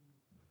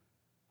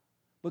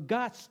 But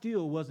God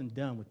still wasn't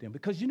done with them.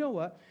 Because you know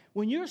what?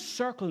 When you're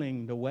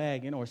circling the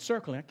wagon, or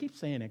circling, I keep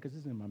saying that because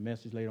this is in my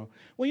message later on.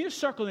 When you're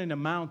circling the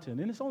mountain,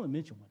 and it's only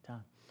mentioned one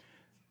time,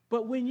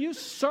 but when you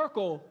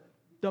circle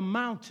the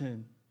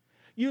mountain,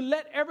 you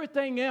let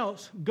everything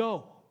else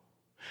go.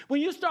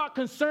 When you start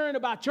concerned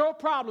about your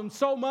problems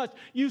so much,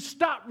 you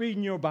stop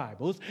reading your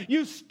Bibles.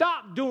 You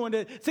stop doing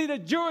it. See, the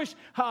Jewish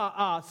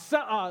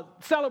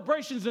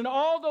celebrations and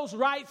all those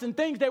rites and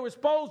things they were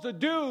supposed to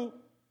do,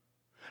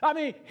 I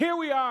mean, here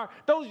we are.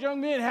 Those young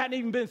men hadn't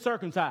even been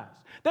circumcised.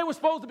 They were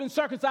supposed to have been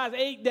circumcised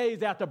 8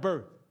 days after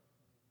birth.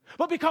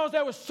 But because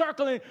they were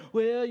circling,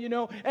 well, you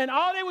know, and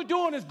all they were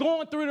doing is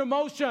going through the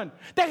motion.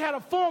 They had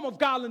a form of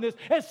godliness,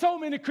 and so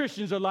many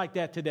Christians are like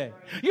that today.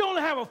 You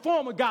only have a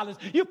form of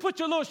godliness. You put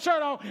your little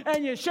shirt on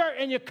and your shirt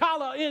and your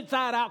collar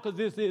inside out, because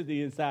this is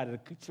the inside of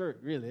the shirt,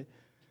 really.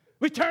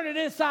 We turn it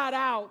inside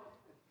out,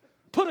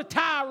 put a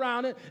tie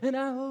around it, and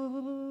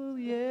oh,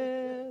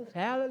 yes,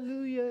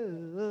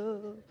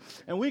 hallelujah.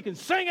 And we can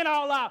sing it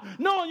all out,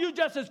 knowing you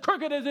just as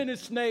crooked as any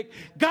snake.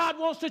 God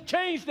wants to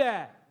change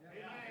that.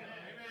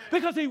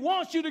 Because he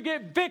wants you to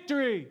get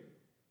victory.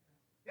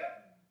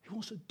 He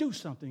wants to do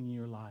something in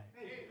your life.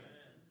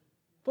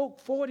 Folk,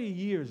 40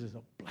 years is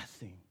a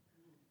blessing.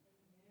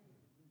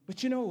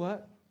 But you know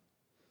what?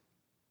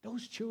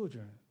 Those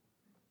children,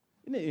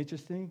 isn't it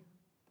interesting?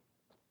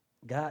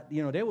 God,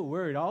 you know, they were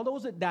worried. All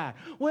those that died.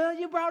 Well,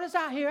 you brought us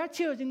out here. Our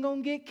children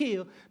going to get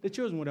killed. The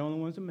children were the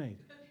only ones that made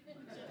it.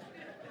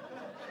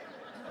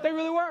 They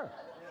really were.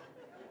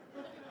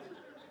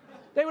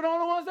 They were the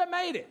only ones that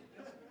made it.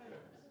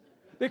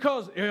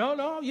 Because, you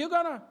know, you're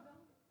going to.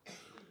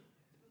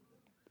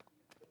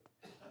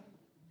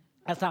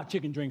 That's how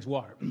chicken drinks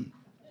water, in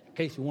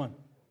case you wonder.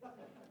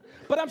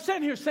 But I'm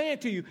sitting here saying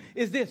to you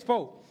is this,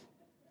 folks.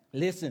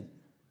 Listen,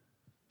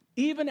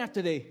 even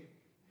after they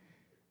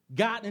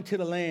got into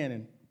the land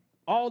and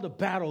all the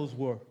battles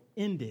were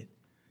ended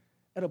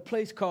at a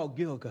place called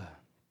Gilgal,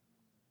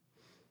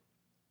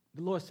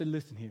 the Lord said,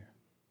 listen here.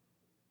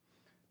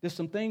 There's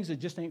some things that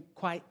just ain't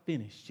quite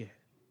finished yet.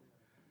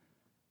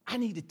 I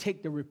need to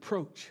take the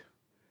reproach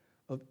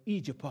of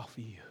Egypt off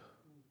of you.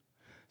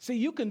 See,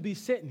 you can be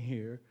sitting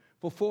here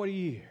for 40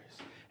 years,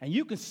 and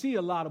you can see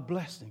a lot of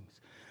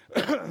blessings.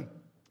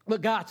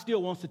 But God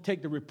still wants to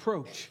take the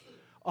reproach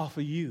off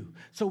of you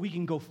so we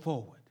can go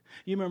forward.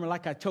 You remember,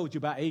 like I told you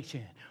about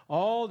Achan,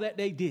 all that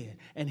they did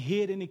and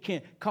hid in the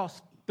camp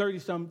cost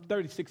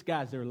 36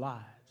 guys their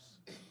lives.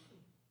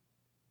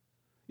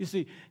 You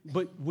see,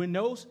 but when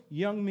those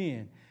young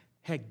men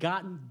had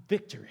gotten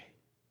victory,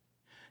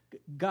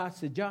 God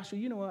said, Joshua,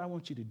 you know what I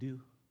want you to do?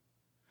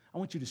 I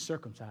want you to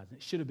circumcise.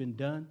 It should have been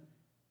done.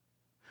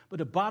 But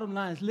the bottom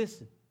line is,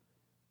 listen,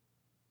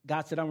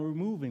 God said, I'm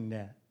removing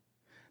that.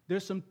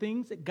 There's some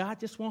things that God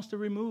just wants to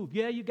remove.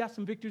 Yeah, you got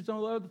some victories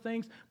on other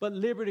things, but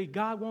liberty,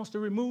 God wants to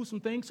remove some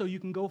things so you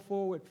can go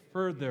forward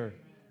further.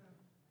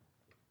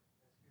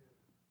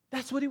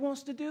 That's what he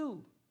wants to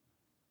do.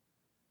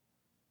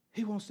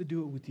 He wants to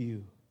do it with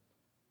you.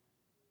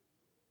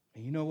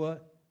 And you know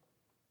what?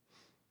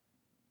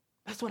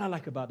 That's what I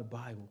like about the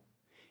Bible.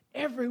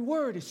 Every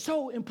word is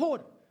so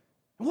important.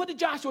 And what did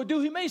Joshua do?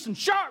 He made some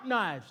sharp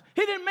knives.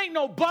 He didn't make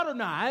no butter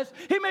knives.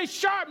 He made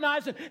sharp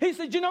knives. And he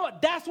said, you know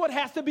what? That's what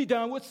has to be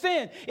done with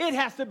sin. It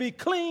has to be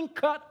clean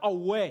cut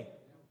away.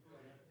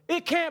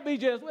 It can't be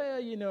just, well,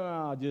 you know,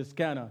 I'll just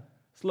kind of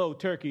slow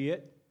turkey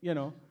it, you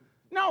know.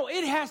 No,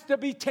 it has to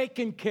be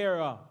taken care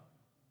of.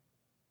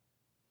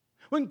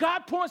 When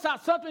God points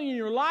out something in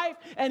your life,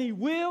 and he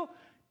will,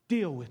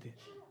 deal with it.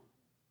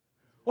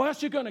 Or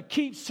else you're going to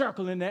keep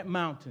circling that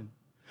mountain.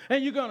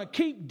 And you're going to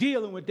keep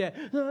dealing with that.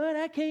 Lord,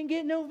 I can't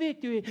get no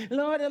victory.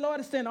 Lord, the Lord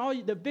is saying,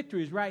 the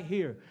victory is right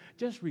here.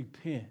 Just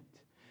repent.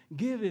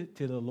 Give it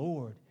to the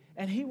Lord,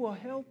 and he will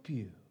help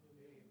you.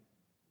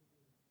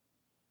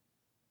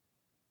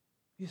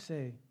 You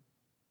say,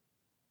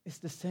 it's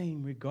the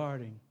same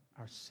regarding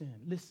our sin.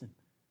 Listen,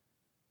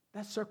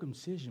 that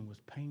circumcision was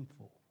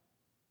painful.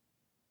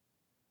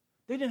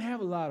 They didn't have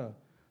a lot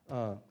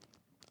of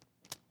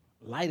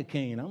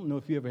lidocaine. I don't know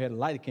if you ever had a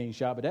lidocaine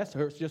shot, but that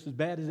hurts just as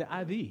bad as the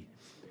IV.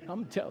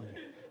 I'm telling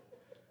you.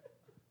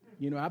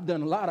 You know, I've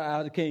done a lot of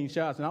lidocaine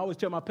shots, and I always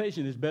tell my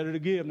patient it's better to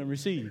give than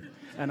receive,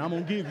 and I'm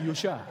going to give you a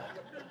shot.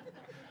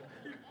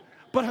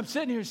 But I'm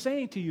sitting here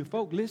saying to you,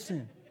 folk,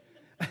 listen.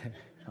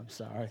 I'm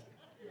sorry.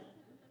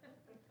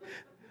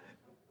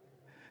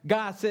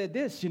 God said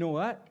this, you know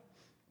what?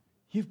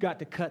 You've got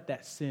to cut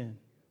that sin,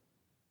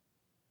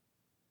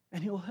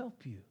 and he'll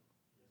help you.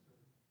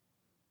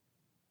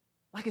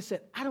 Like I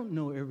said, I don't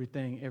know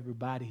everything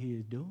everybody here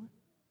is doing,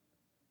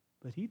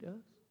 but he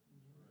does.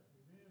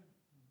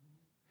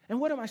 And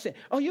what am I saying?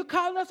 Oh, you're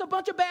calling us a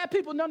bunch of bad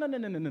people? No.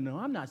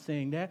 I'm not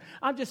saying that.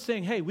 I'm just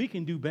saying, hey, we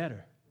can do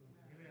better.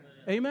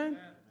 Amen?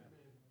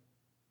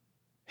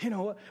 You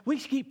know what? We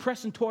keep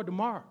pressing toward the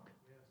mark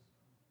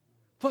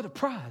for the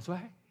prize,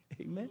 right?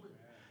 Amen?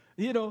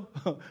 You know,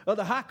 of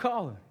the high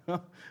calling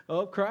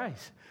of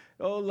Christ.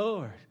 Oh,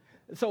 Lord.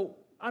 So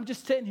I'm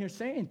just sitting here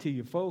saying to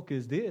you, folk,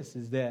 is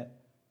that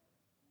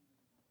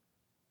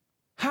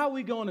how are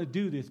we going to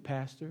do this,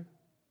 Pastor?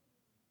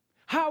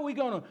 How are we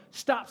going to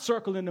stop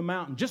circling the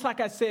mountain? Just like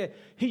I said,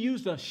 he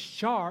used a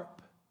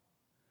sharp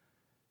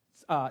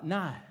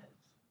knife.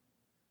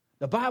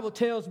 The Bible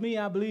tells me,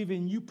 I believe,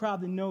 and you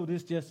probably know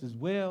this just as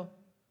well,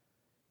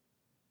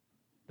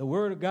 the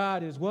word of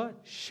God is what?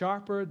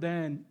 Sharper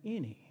than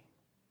any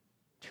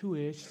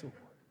two-edged sword.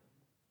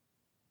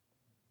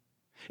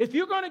 If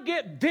you're going to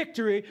get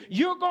victory,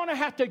 you're going to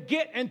have to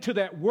get into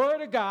that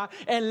word of God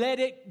and let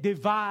it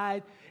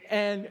divide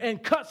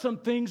and cut some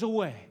things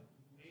away.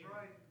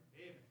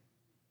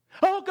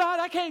 Oh, God,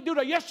 I can't do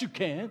that. Yes, you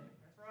can. That's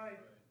right.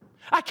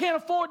 I can't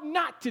afford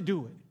not to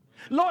do it.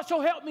 Lord,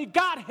 so help me.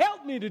 God,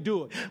 help me to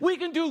do it. We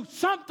can do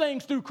some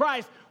things through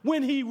Christ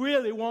when he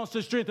really wants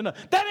to strengthen us.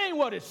 That ain't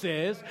what it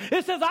says.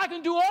 It says I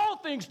can do all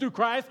things through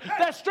Christ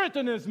that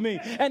strengthens me.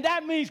 And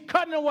that means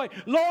cutting away.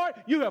 Lord,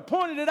 you have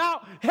pointed it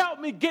out. Help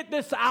me get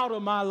this out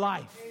of my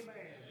life. Amen.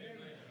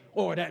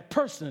 Or that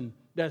person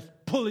that's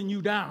pulling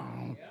you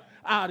down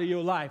out of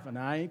your life. And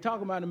I ain't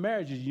talking about the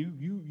marriages.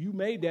 You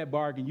made that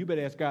bargain. You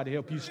better ask God to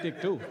help you stick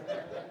to it.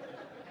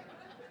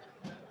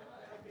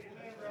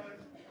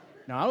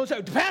 Now, I don't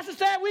say, the pastor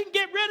said we can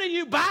get rid of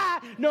you. Bye.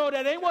 No,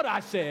 that ain't what I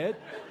said.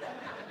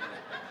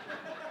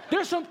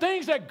 There's some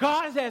things that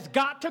God has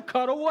got to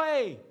cut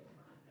away.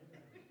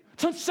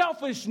 Some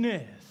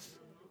selfishness.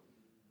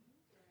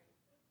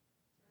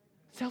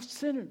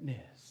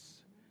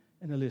 Self-centeredness.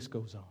 And the list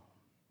goes on.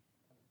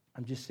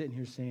 I'm just sitting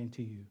here saying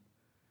to you,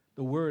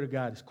 the word of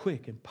God is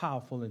quick and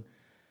powerful and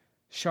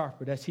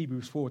sharper. That's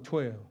Hebrews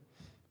 4:12.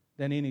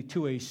 Than any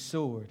two-edged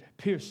sword,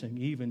 piercing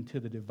even to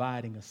the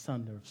dividing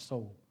asunder of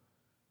soul.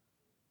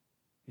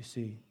 You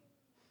see,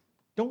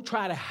 don't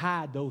try to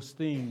hide those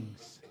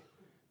things,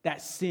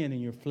 that sin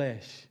in your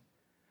flesh,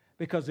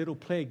 because it'll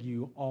plague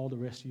you all the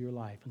rest of your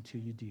life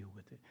until you deal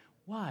with it.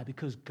 Why?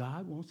 Because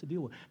God wants to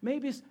deal with it.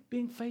 Maybe it's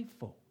being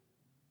faithful.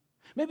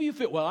 Maybe you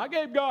feel, well, I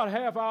gave God a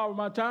half hour of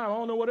my time. I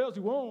don't know what else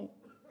he wants.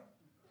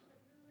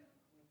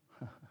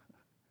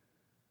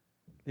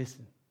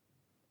 Listen,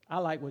 I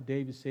like what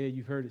David said.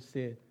 You've heard it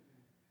said.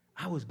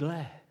 I was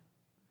glad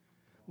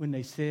when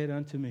they said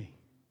unto me,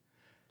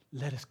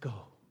 let us go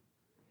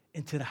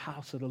into the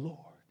house of the Lord.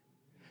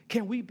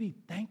 Can we be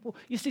thankful?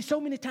 You see,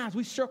 so many times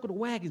we circle the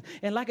wagons.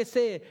 And like I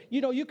said,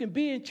 you can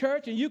be in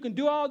church and you can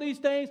do all these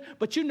things,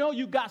 but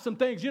you got some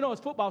things. It's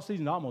football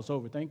season almost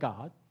over, thank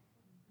God.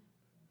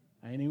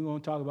 I ain't even going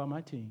to talk about my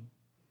team.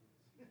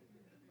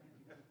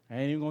 I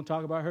ain't even going to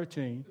talk about her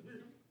team.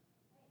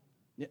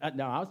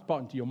 No, I was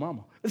talking to your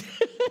mama.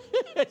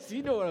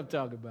 You know what I'm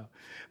talking about.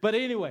 But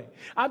anyway,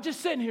 I'm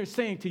just sitting here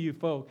saying to you,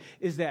 folks,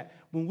 is that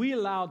when we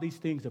allow these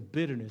things of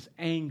bitterness,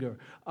 anger,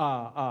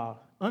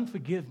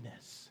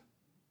 unforgiveness,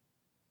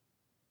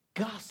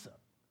 gossip,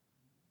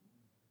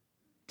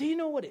 do you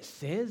know what it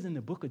says in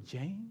the book of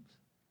James?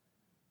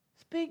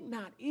 Speak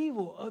not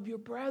evil of your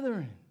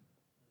brethren.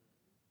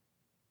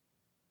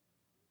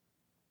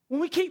 When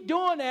we keep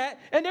doing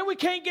that, and then we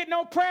can't get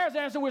no prayers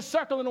answered, we're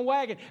circling a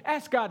wagon.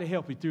 Ask God to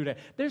help you through that.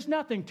 There's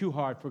nothing too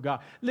hard for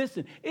God.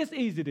 Listen, it's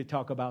easy to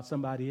talk about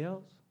somebody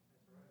else.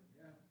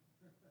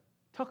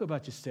 Talk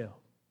about yourself.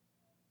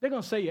 They're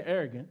going to say you're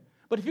arrogant.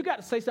 But if you got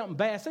to say something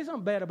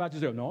bad about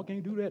yourself. No, I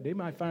can't do that. They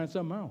might find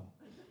something out.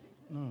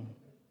 No.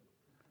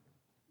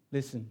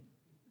 Listen,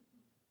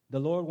 the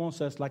Lord wants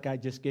us, like I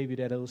just gave you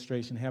that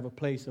illustration, have a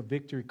place of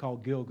victory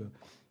called Gilgal,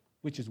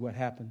 which is what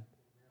happened.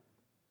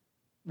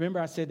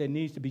 Remember I said there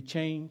needs to be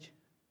change?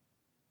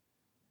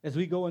 As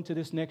we go into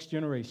this next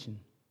generation,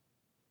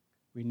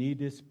 we need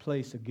this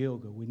place of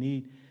Gilgal. We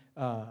need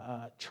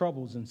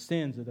troubles and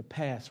sins of the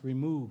past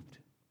removed,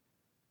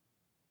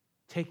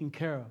 taken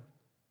care of.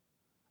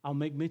 I'll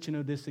make mention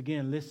of this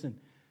again. Listen,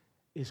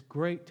 it's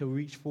great to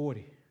reach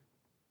 40,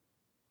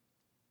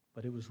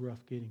 but it was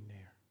rough getting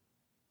there.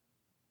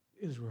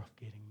 It was rough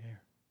getting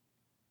there.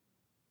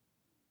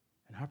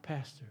 And our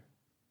pastor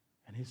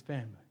and his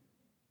family,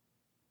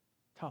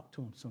 talk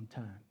to them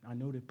sometime. I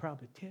know they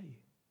probably tell you.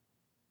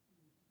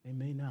 They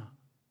may not.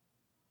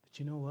 But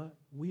you know what?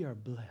 We are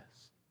blessed.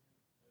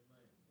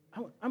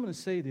 I'm going to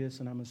say this,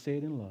 and I'm going to say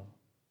it in love.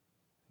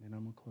 And then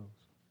I'm going to close.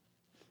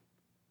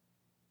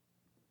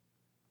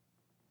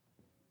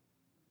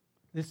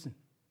 Listen,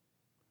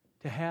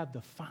 to have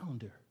the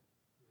founder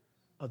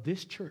of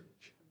this church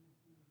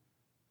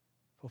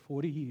for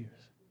 40 years,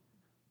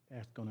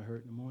 that's going to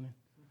hurt in the morning.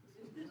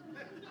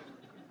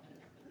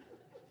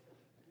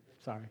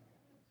 Sorry.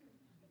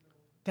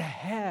 To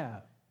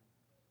have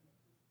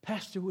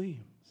Pastor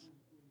Williams.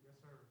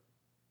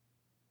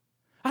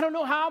 I don't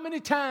know how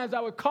many times I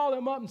would call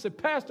him up and say,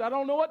 Pastor, I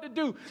don't know what to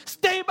do.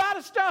 Stay by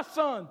the stuff,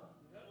 son.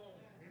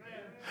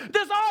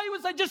 That's all he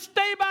would say. Just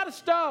stay by the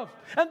stuff.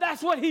 And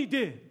that's what he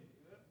did.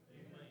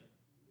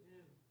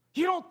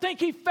 You don't think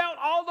he felt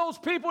all those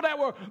people that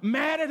were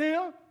mad at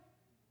him?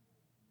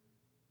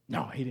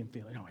 No, he didn't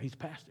feel it. No, he's a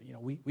pastor. You know,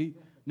 we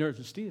nerves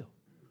of steel.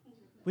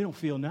 We don't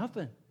feel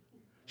nothing.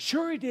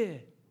 Sure he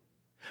did.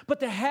 But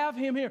to have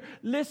him here,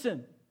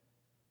 listen,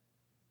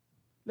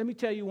 let me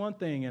tell you one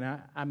thing,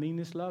 and I mean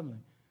this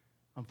lovingly.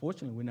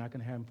 Unfortunately, we're not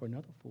going to have him for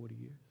another 40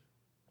 years.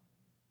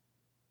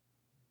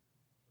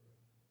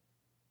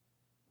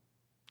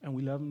 And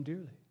we love him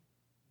dearly.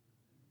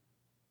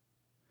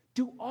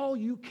 Do all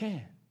you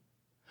can.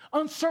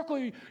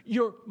 Uncircle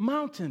your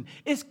mountain.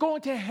 It's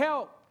going to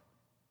help.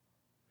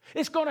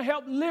 It's going to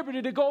help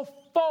Liberty to go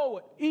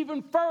forward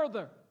even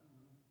further.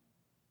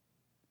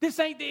 This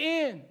ain't the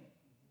end.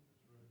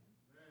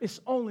 It's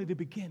only the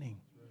beginning.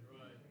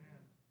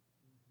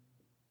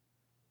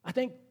 I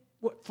think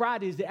what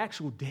Friday is the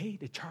actual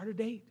date, the charter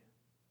date.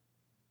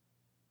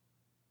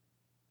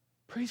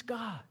 Praise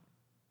God.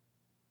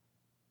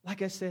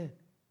 Like I said,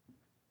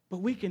 but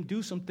we can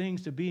do some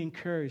things to be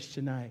encouraged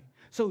tonight.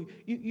 So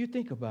you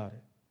think about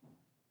it.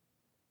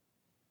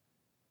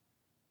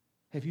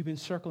 Have you been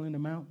circling the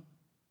mountain?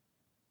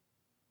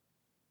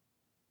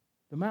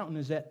 The mountain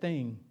is that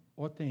thing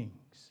or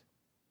things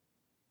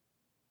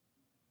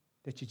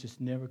that you just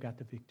never got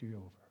the victory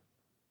over.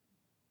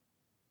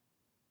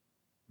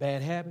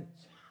 Bad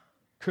habits,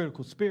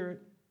 critical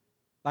spirit,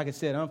 like I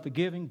said,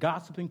 unforgiving,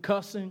 gossiping,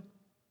 cussing,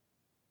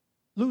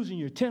 losing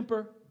your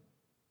temper,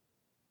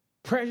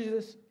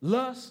 prejudice,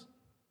 lust,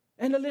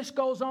 and the list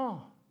goes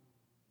on.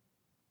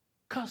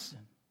 Cussing.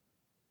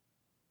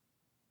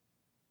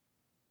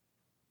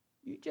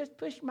 You just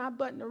push my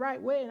button the right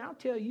way, and I'll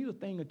tell you a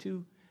thing or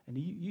two, and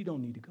you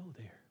don't need to go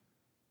there.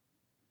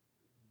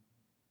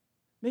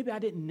 Maybe I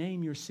didn't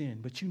name your sin,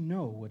 but you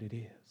know what it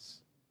is.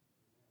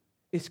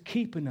 It's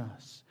keeping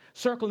us.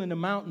 Circling the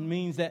mountain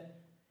means that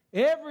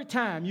every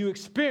time you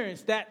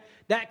experience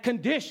that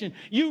condition,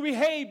 you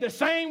behave the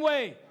same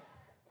way.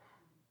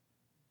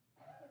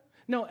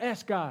 No,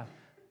 ask God.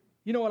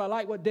 You know what I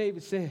like what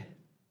David said?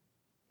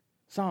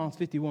 Psalms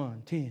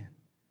 51:10.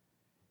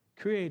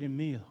 Create in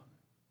me a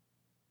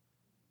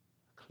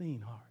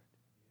clean heart.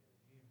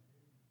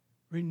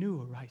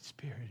 Renew a right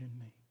spirit in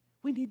me.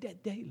 We need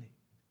that daily.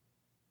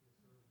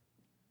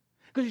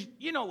 Because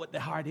you know what the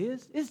heart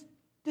is. It's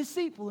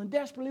deceitful and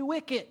desperately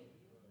wicked.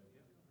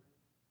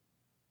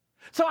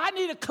 So I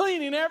need a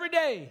cleaning every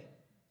day.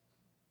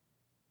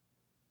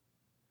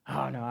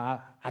 Oh, no,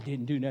 I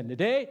didn't do nothing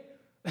today.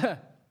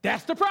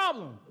 That's the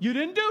problem. You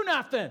didn't do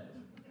nothing.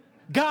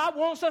 God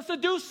wants us to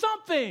do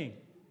something.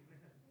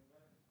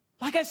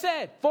 Like I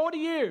said, 40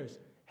 years.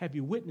 Have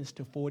you witnessed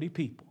to 40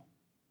 people?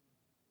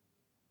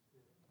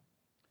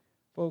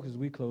 Folks, as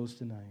we close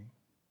tonight,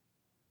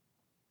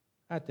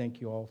 I thank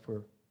you all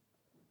for,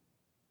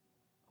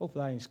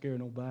 hopefully I ain't scared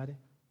nobody.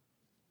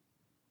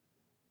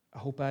 I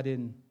hope I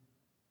didn't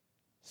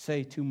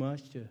say too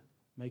much to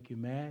make you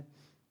mad.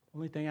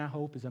 Only thing I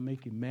hope is I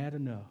make you mad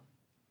enough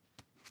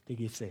to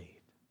get saved.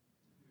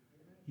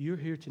 You're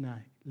here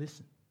tonight.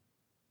 Listen.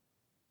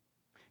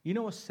 You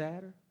know what's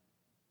sadder?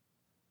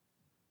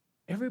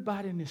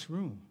 Everybody in this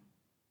room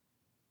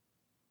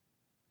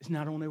is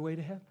not on their way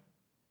to heaven.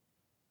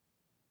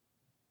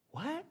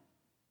 What?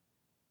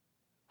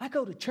 I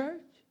go to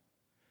church,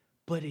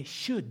 but it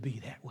should be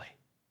that way.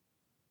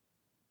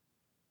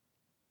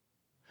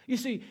 You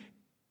see,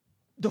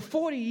 the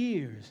 40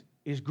 years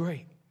is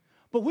great,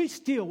 but we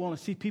still want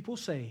to see people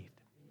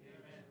saved.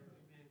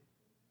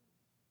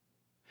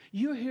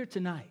 You're here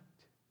tonight,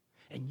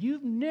 and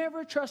you've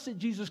never trusted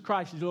Jesus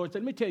Christ as Lord. So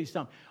let me tell you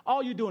something.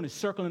 All you're doing is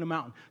circling the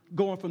mountain,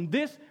 going from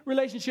this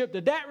relationship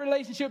to that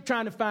relationship,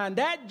 trying to find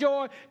that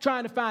joy,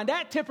 trying to find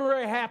that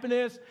temporary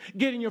happiness,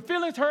 getting your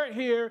feelings hurt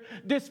here,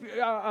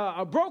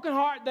 a broken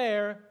heart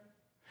there,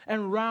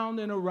 and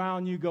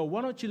around you go.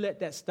 Why don't you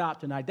let that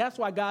stop tonight? That's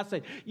why God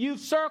said, you've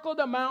circled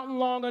the mountain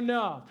long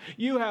enough.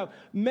 You have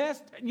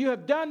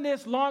done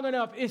this long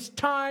enough. It's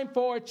time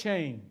for a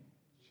change.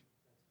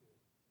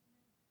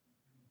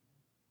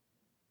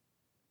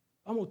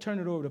 I'm going to turn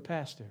it over to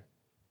Pastor. Is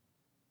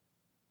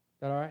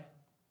that all right?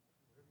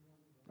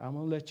 I'm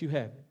going to let you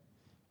have it.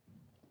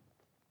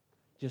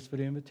 Just for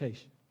the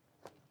invitation.